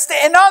interest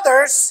in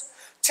others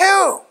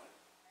too.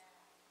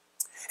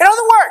 In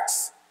other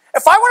words,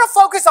 if I want to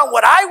focus on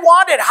what I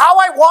want and how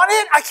I want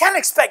it, I can't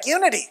expect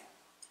unity.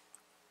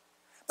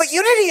 But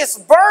unity is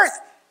birthed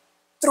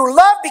through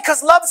love,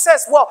 because love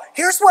says, well,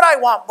 here's what I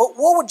want, but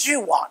what would you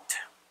want?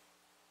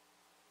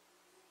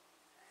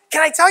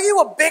 Can I tell you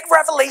a big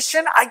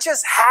revelation I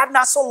just had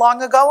not so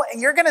long ago?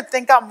 And you're going to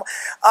think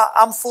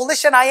I'm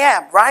foolish, and I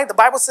am, right? The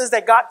Bible says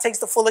that God takes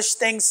the foolish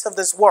things of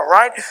this world,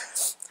 right?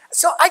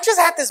 So I just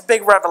had this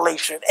big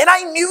revelation. And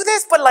I knew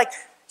this, but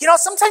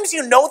sometimes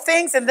you know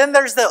things, and then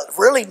there's the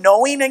really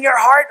knowing in your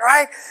heart,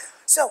 right?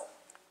 So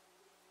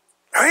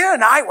Maria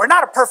and I, we're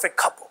not a perfect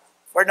couple.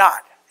 We're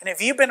not. And if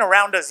you've been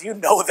around us, you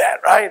know that,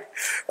 right?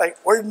 Like,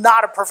 we're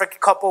not a perfect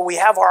couple. We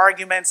have our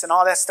arguments and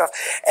all that stuff.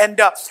 And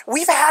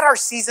we've had our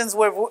seasons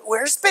where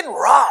it's been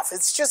rough.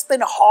 It's just been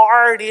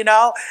hard,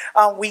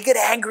 We get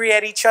angry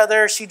at each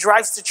other. She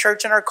drives to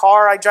church in her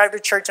car. I drive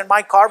to church in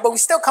my car. But we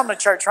still come to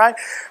church, right?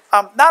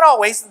 Not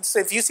always. So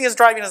if you see us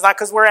driving, it's not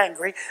because we're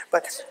angry.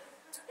 But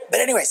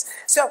anyways,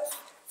 so,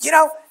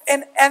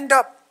 and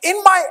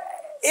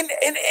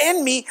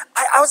in me,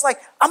 I was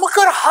like, I'm a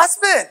good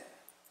husband.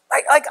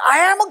 Like I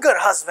am a good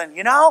husband,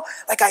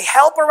 Like, I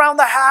help around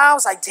the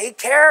house. I take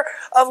care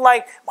of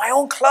my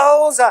own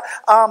clothes.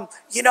 I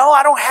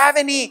don't have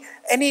any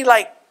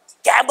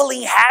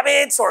gambling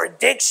habits or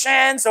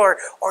addictions or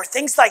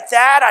things like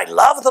that. I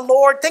love the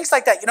Lord, things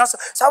like that,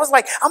 So I was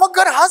like, I'm a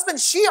good husband.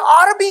 She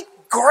ought to be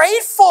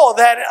grateful of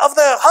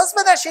the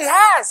husband that she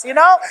has,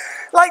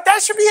 Like,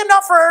 that should be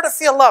enough for her to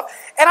feel love.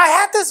 And I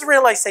had this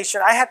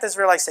realization,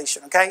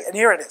 okay? And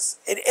here it is.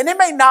 And it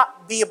may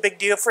not be a big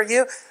deal for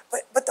you,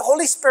 but the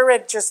Holy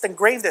Spirit just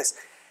engraved this.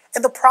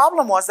 And the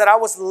problem was that I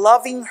was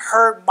loving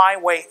her my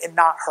way and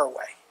not her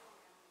way.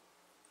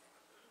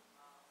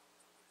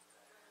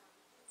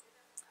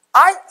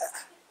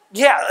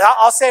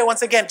 I'll say it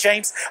once again,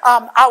 James.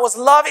 I was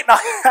loving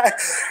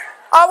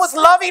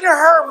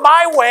her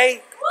my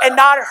way and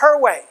not her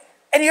way.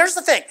 And here's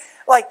the thing,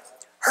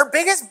 her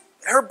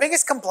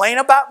biggest complaint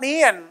about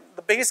me, and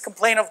the biggest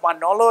complaint of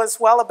Manolo as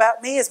well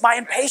about me, is my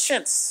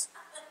impatience.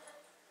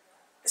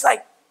 It's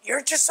like,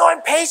 You're just so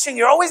impatient.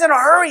 You're always in a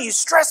hurry. You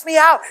stress me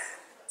out.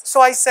 So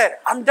I said,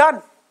 I'm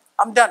done.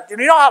 I'm done. You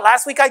know how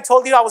last week I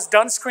told you I was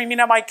done screaming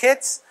at my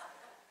kids?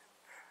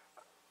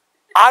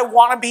 I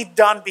want to be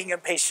done being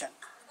impatient.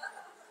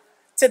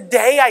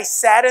 Today I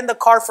sat in the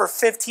car for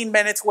 15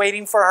 minutes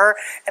waiting for her,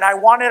 and I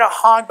wanted a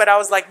hug, but I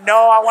was like,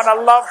 no, I want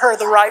to love her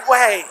the right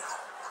way.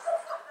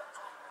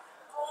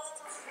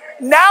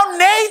 Now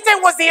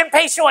Nathan was the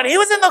impatient one. He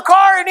was in the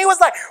car and he was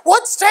like,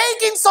 what's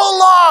taking so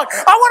long?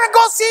 I want to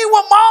go see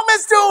what mom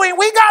is doing.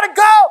 We got to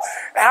go.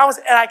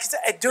 And I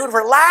said, dude,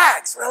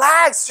 relax.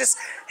 Just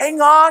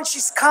hang on.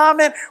 She's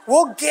coming.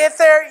 We'll get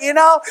there, you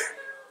know.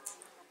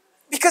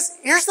 Because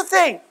here's the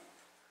thing.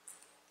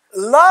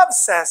 Love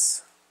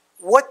says,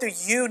 what do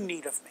you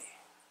need of me?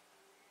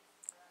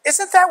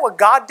 Isn't that what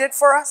God did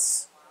for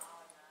us?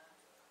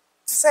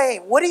 To say,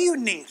 what do you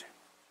need?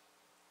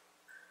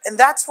 And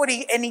that's what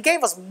he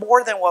gave us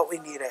more than what we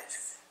needed.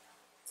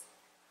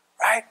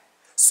 Right?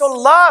 So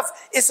love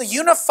is a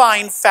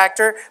unifying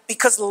factor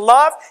because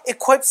love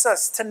equips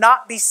us to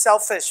not be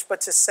selfish,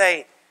 but to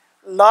say,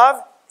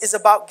 love is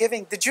about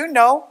giving. Did you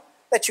know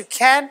that you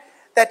can't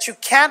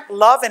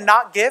love and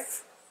not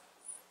give?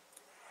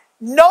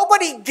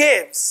 Nobody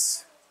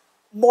gives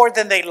more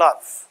than they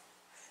love.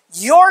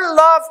 Your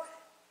love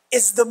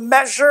is the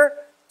measure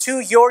to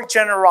your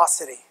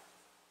generosity.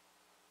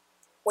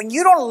 When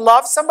you don't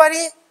love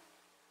somebody,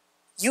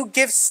 you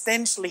give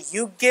stingily,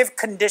 you give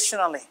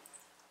conditionally.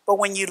 But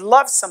when you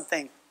love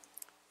something,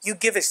 you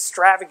give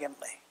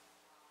extravagantly.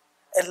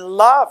 And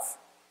love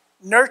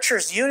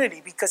nurtures unity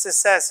because it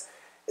says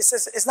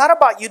it's not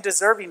about you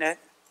deserving it,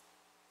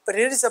 but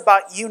it is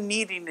about you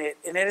needing it,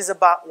 and it is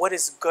about what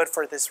is good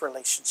for this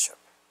relationship.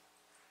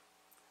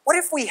 What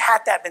if we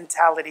had that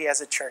mentality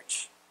as a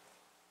church?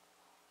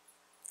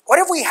 What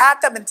if we had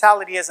that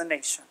mentality as a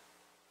nation?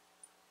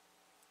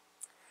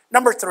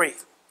 Number 3.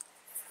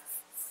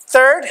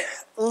 Third,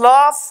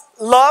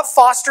 love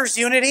fosters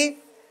unity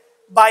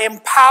by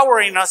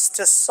empowering us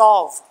to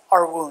solve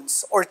our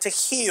wounds or to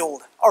heal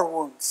our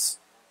wounds.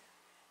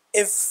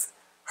 If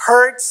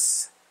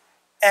hurts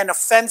and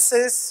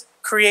offenses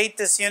create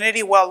this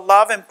unity, well,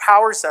 love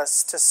empowers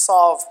us to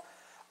solve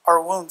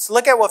our wounds.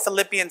 Look at what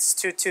Philippians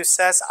 2:2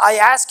 says. I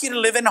ask you to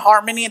live in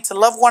harmony and to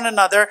love one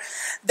another.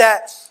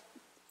 That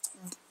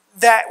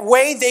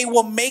way they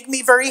will make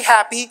me very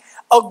happy.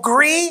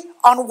 Agree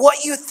on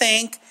what you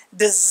think.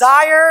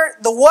 Desire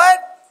the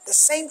what? The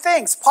same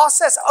things. Paul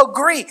says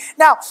agree.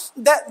 Now,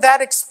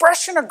 that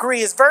expression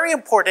agree is very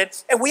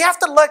important, and we have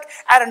to look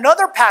at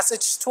another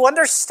passage to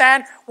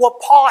understand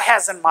what Paul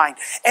has in mind.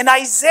 And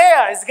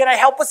Isaiah is going to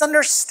help us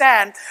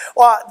understand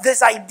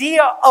this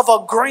idea of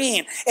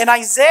agreeing. In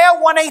Isaiah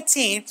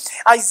 1:18,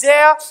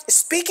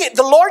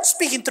 the Lord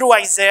speaking through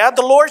Isaiah,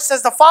 the Lord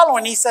says the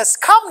following. He says,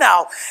 come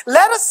now,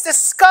 let us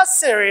discuss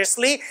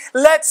seriously.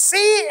 Let's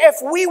see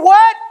if we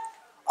what?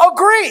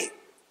 Agree.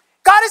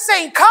 God is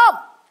saying, come.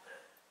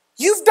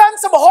 You've done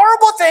some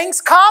horrible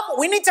things. Come.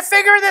 We need to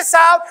figure this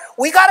out.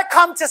 We got to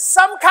come to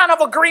some kind of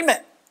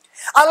agreement.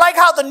 I like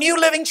how the New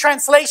Living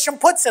Translation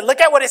puts it. Look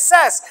at what it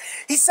says.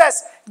 He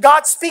says,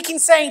 God speaking,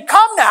 saying,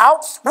 come now.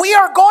 We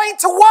are going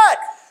to what?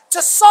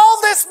 To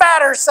solve this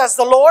matter, says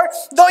the Lord.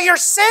 Though your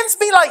sins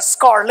be like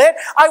scarlet,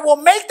 I will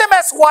make them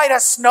as white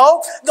as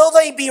snow. Though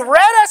they be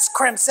red as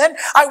crimson,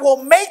 I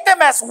will make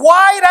them as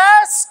white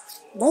as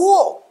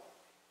wool.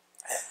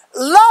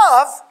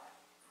 Love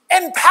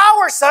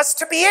empowers us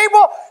to be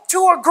able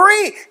to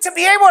agree, to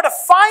be able to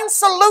find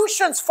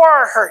solutions for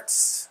our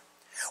hurts.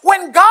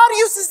 When God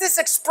uses this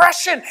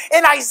expression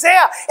in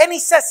Isaiah and he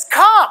says,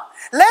 come,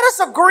 let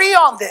us agree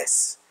on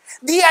this.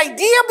 The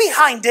idea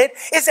behind it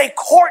is a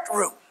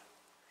courtroom.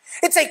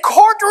 It's a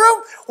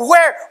courtroom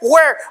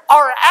where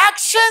our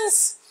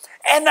actions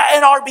and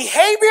our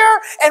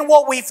behavior and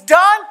what we've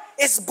done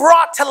is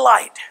brought to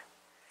light.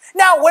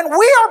 Now, when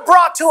we are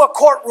brought to a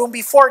courtroom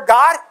before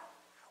God,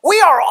 we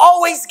are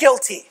always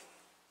guilty.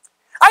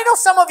 I know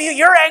some of you,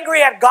 you're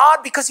angry at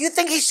God because you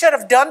think he should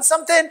have done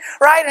something,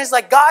 right? And it's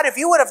like, God, if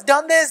you would have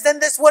done this, then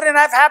this wouldn't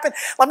have happened.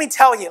 Let me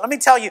tell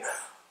you,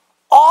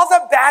 all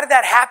the bad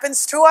that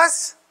happens to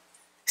us,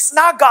 it's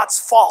not God's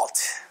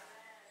fault.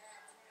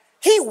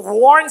 He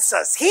warns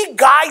us. He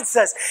guides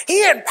us.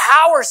 He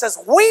empowers us.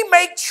 We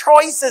make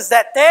choices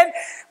that then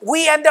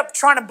we end up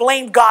trying to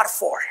blame God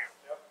for.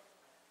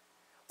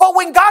 But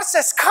when God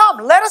says, come,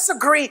 let us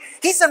agree,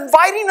 he's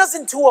inviting us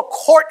into a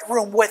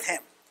courtroom with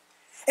him.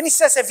 And he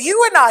says, if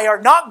you and I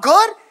are not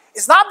good,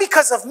 it's not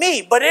because of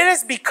me, but it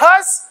is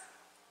because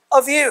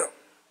of you.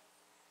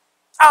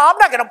 I'm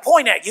not going to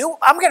point at you.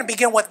 I'm going to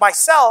begin with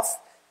myself.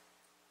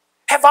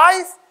 Have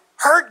I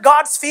hurt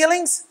God's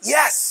feelings?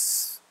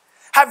 Yes.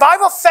 Have I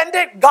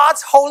offended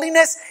God's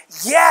holiness?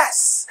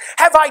 Yes.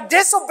 Have I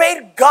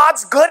disobeyed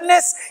God's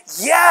goodness?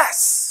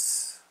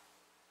 Yes.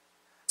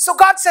 So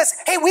God says,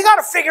 hey, we got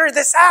to figure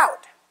this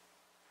out.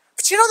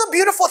 But you know the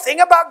beautiful thing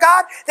about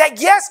God?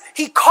 That yes,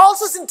 he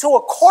calls us into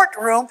a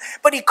courtroom,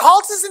 but he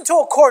calls us into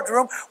a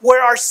courtroom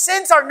where our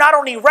sins are not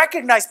only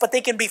recognized, but they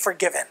can be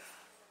forgiven.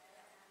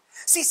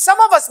 See, some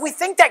of us, we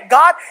think that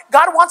God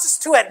wants us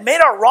to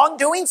admit our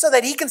wrongdoing so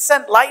that he can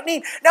send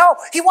lightning. No,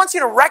 he wants you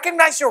to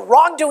recognize your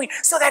wrongdoing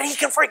so that he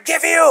can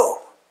forgive you.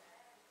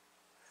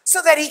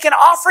 So that he can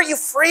offer you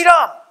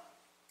freedom.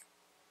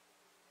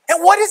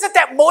 And what is it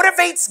that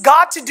motivates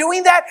God to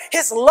doing that?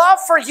 His love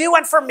for you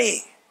and for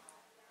me.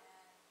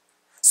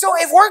 So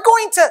if we're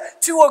going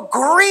to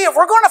agree, if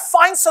we're going to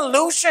find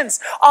solutions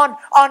on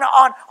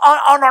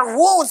our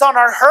wounds, on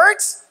our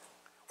hurts,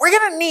 we're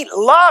going to need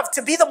love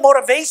to be the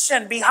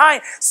motivation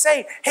behind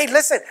saying, hey,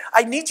 listen,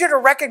 I need you to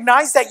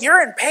recognize that you're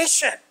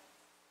impatient,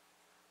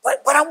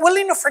 but I'm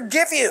willing to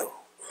forgive you.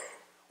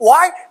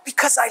 Why?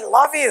 Because I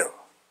love you.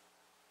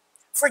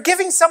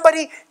 Forgiving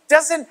somebody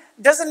doesn't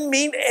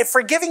mean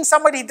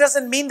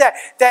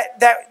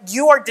that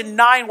you are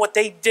denying what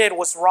they did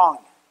was wrong.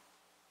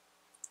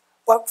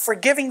 But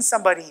forgiving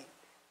somebody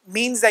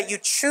means that you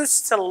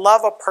choose to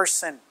love a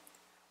person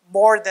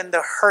more than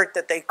the hurt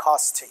that they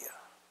caused to you.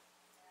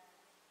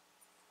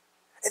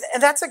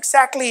 And that's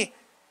exactly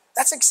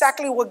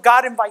what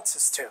God invites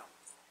us to.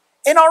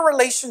 In our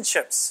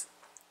relationships,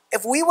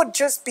 if we would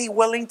just be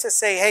willing to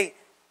say, hey,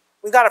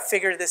 we got to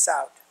figure this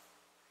out.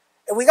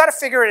 And we got to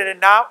figure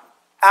it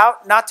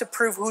out, not to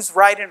prove who's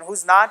right and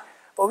who's not,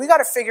 but we got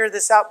to figure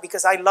this out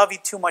because I love you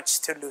too much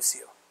to lose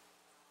you.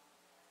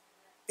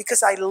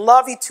 Because I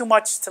love you too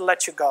much to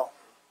let you go.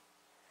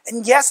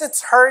 And yes,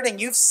 it's hurt and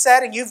you've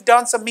said and you've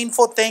done some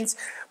meaningful things,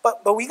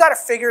 but we got to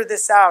figure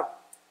this out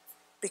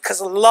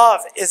because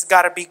love is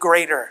got to be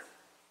greater.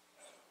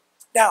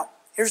 Now,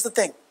 here's the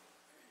thing.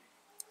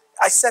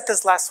 I said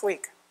this last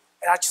week,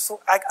 and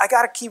I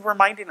got to keep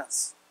reminding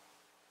us.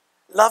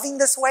 Loving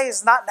this way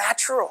is not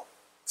natural.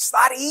 It's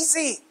not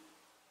easy.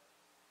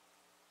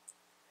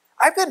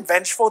 I've been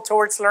vengeful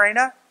towards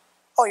Lorena.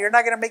 Oh, you're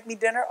not going to make me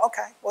dinner?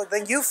 Okay. Well,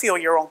 then you fuel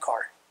your own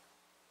car.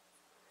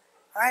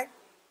 All right?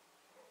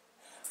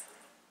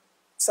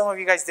 Some of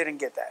you guys didn't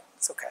get that.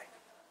 It's okay.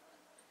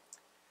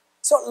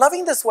 So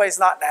loving this way is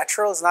not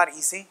natural. It's not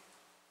easy.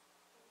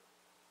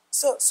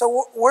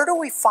 So where do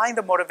we find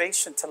the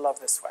motivation to love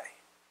this way?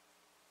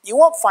 You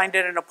won't find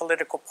it in a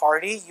political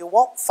party. You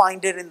won't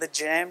find it in the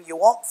gym. You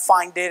won't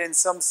find it in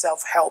some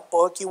self-help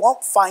book. You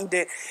won't find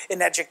it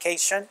in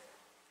education.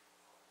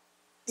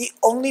 The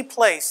only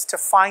place to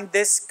find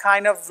this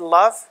kind of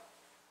love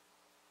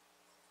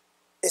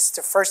is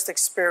to first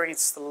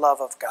experience the love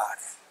of God.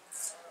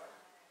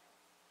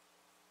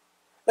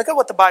 Look at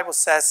what the Bible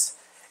says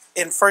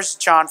in 1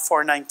 John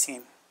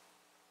 4:19.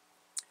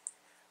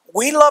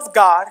 We love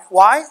God.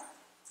 Why?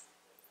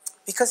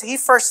 Because he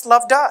first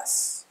loved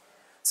us.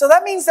 So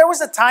that means there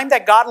was a time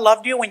that God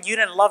loved you when you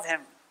didn't love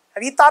him.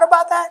 Have you thought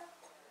about that?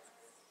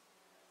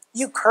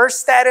 You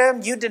cursed at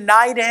him, you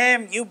denied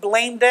him, you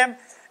blamed him.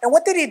 And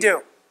what did he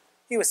do?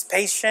 He was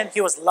patient, he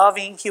was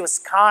loving, he was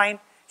kind,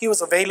 he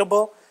was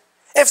available.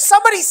 If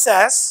someone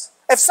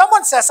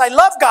says, I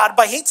love God,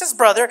 but hates his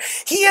brother,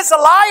 he is a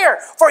liar.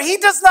 For he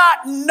does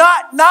not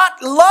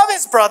love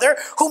his brother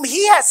whom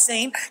he has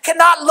seen,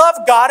 cannot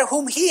love God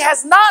whom he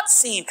has not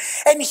seen.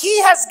 And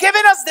he has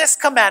given us this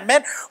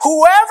commandment,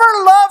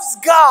 whoever loves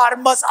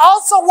God must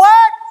also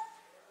what?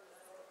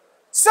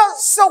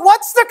 So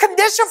what's the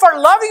condition for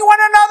loving one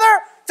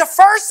another? To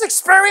first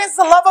experience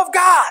the love of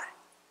God.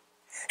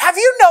 Have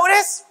you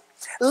noticed?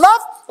 Love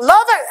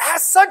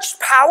has such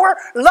power.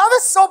 Love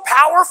is so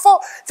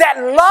powerful that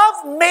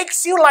love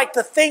makes you like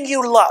the thing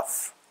you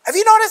love. Have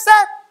you noticed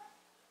that?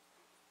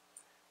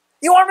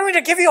 You want me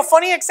to give you a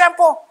funny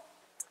example?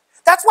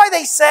 That's why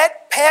they said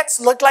pets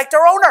look like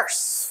their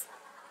owners.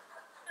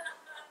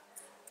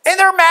 In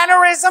their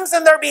mannerisms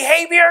and their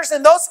behaviors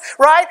and those,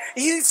 right?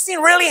 You've seen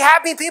really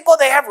happy people,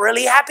 they have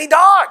really happy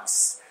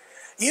dogs.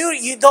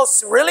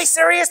 Those really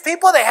serious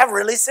people, they have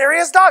really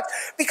serious dogs.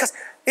 Because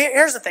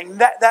here's the thing,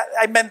 that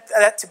I meant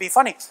that to be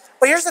funny.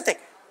 But here's the thing.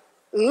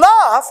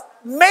 Love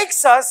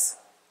makes us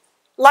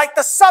like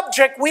the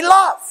subject we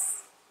love.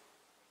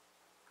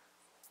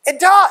 It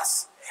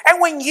does. And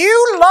when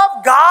you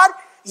love God,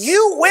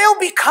 you will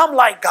become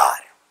like God.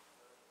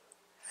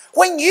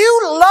 When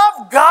you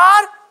love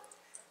God,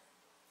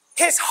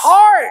 his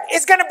heart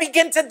is going to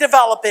begin to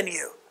develop in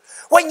you.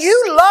 When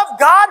you love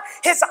God,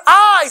 his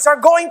eyes are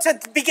going to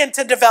begin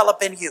to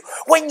develop in you.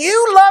 When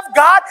you love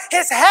God,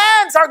 his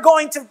hands are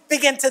going to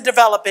begin to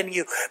develop in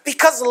you.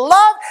 Because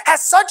love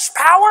has such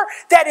power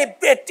that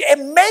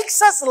it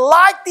makes us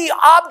like the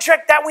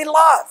object that we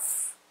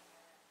love.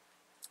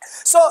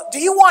 So, do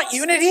you want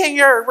unity in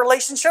your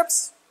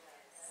relationships?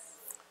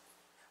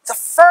 The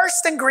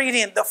first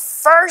ingredient, the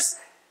first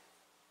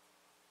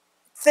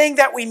thing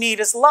that we need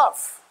is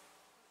love.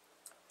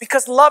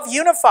 Because love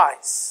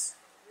unifies.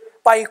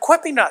 By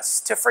equipping us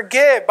to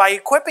forgive, by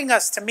equipping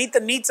us to meet the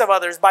needs of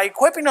others, by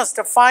equipping us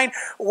to find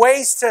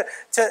ways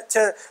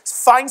to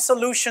find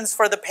solutions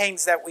for the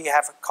pains that we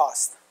have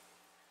caused.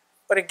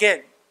 But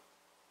again,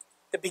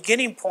 the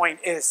beginning point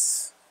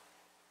is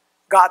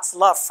God's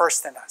love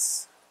first in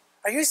us.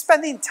 Are you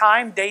spending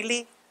time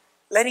daily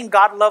letting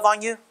God love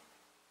on you?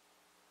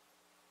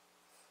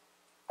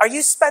 Are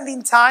you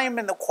spending time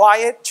in the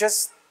quiet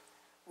just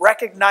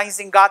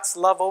recognizing God's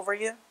love over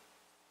you?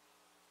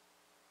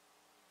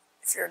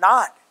 If you're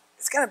not,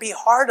 it's going to be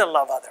hard to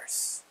love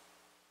others.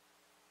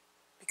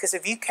 Because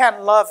if you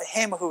can't love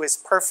Him who is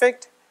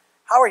perfect,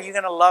 how are you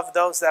going to love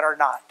those that are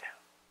not?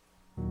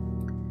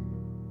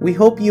 We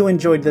hope you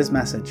enjoyed this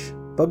message.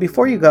 But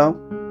before you go,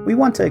 we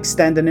want to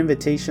extend an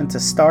invitation to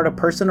start a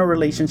personal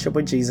relationship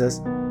with Jesus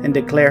and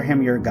declare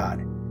Him your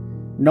God.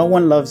 No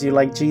one loves you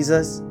like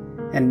Jesus,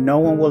 and no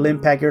one will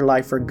impact your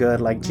life for good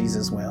like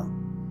Jesus will.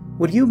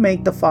 Would you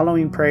make the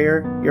following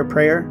prayer your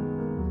prayer?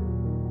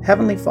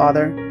 Heavenly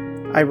Father,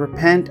 I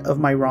repent of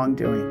my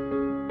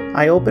wrongdoing.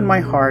 I open my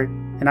heart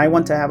and I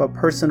want to have a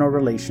personal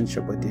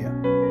relationship with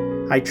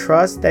you. I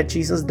trust that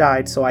Jesus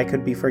died so I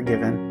could be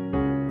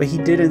forgiven, but He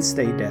didn't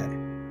stay dead.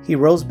 He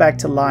rose back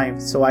to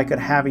life so I could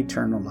have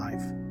eternal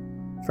life.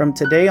 From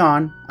today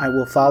on, I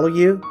will follow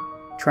you,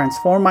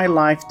 transform my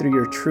life through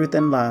your truth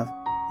and love.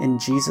 In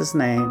Jesus'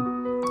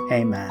 name,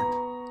 amen.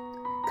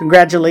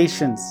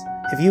 Congratulations!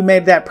 If you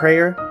made that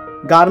prayer,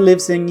 God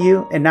lives in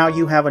you and now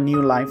you have a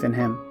new life in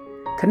Him.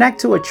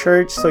 Connect to a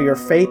church so your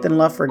faith and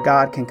love for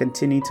God can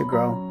continue to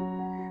grow.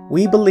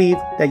 We believe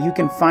that you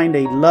can find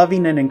a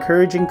loving and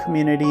encouraging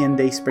community in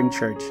Dayspring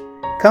Church.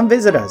 Come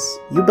visit us.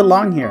 You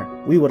belong here.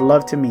 We would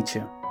love to meet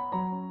you.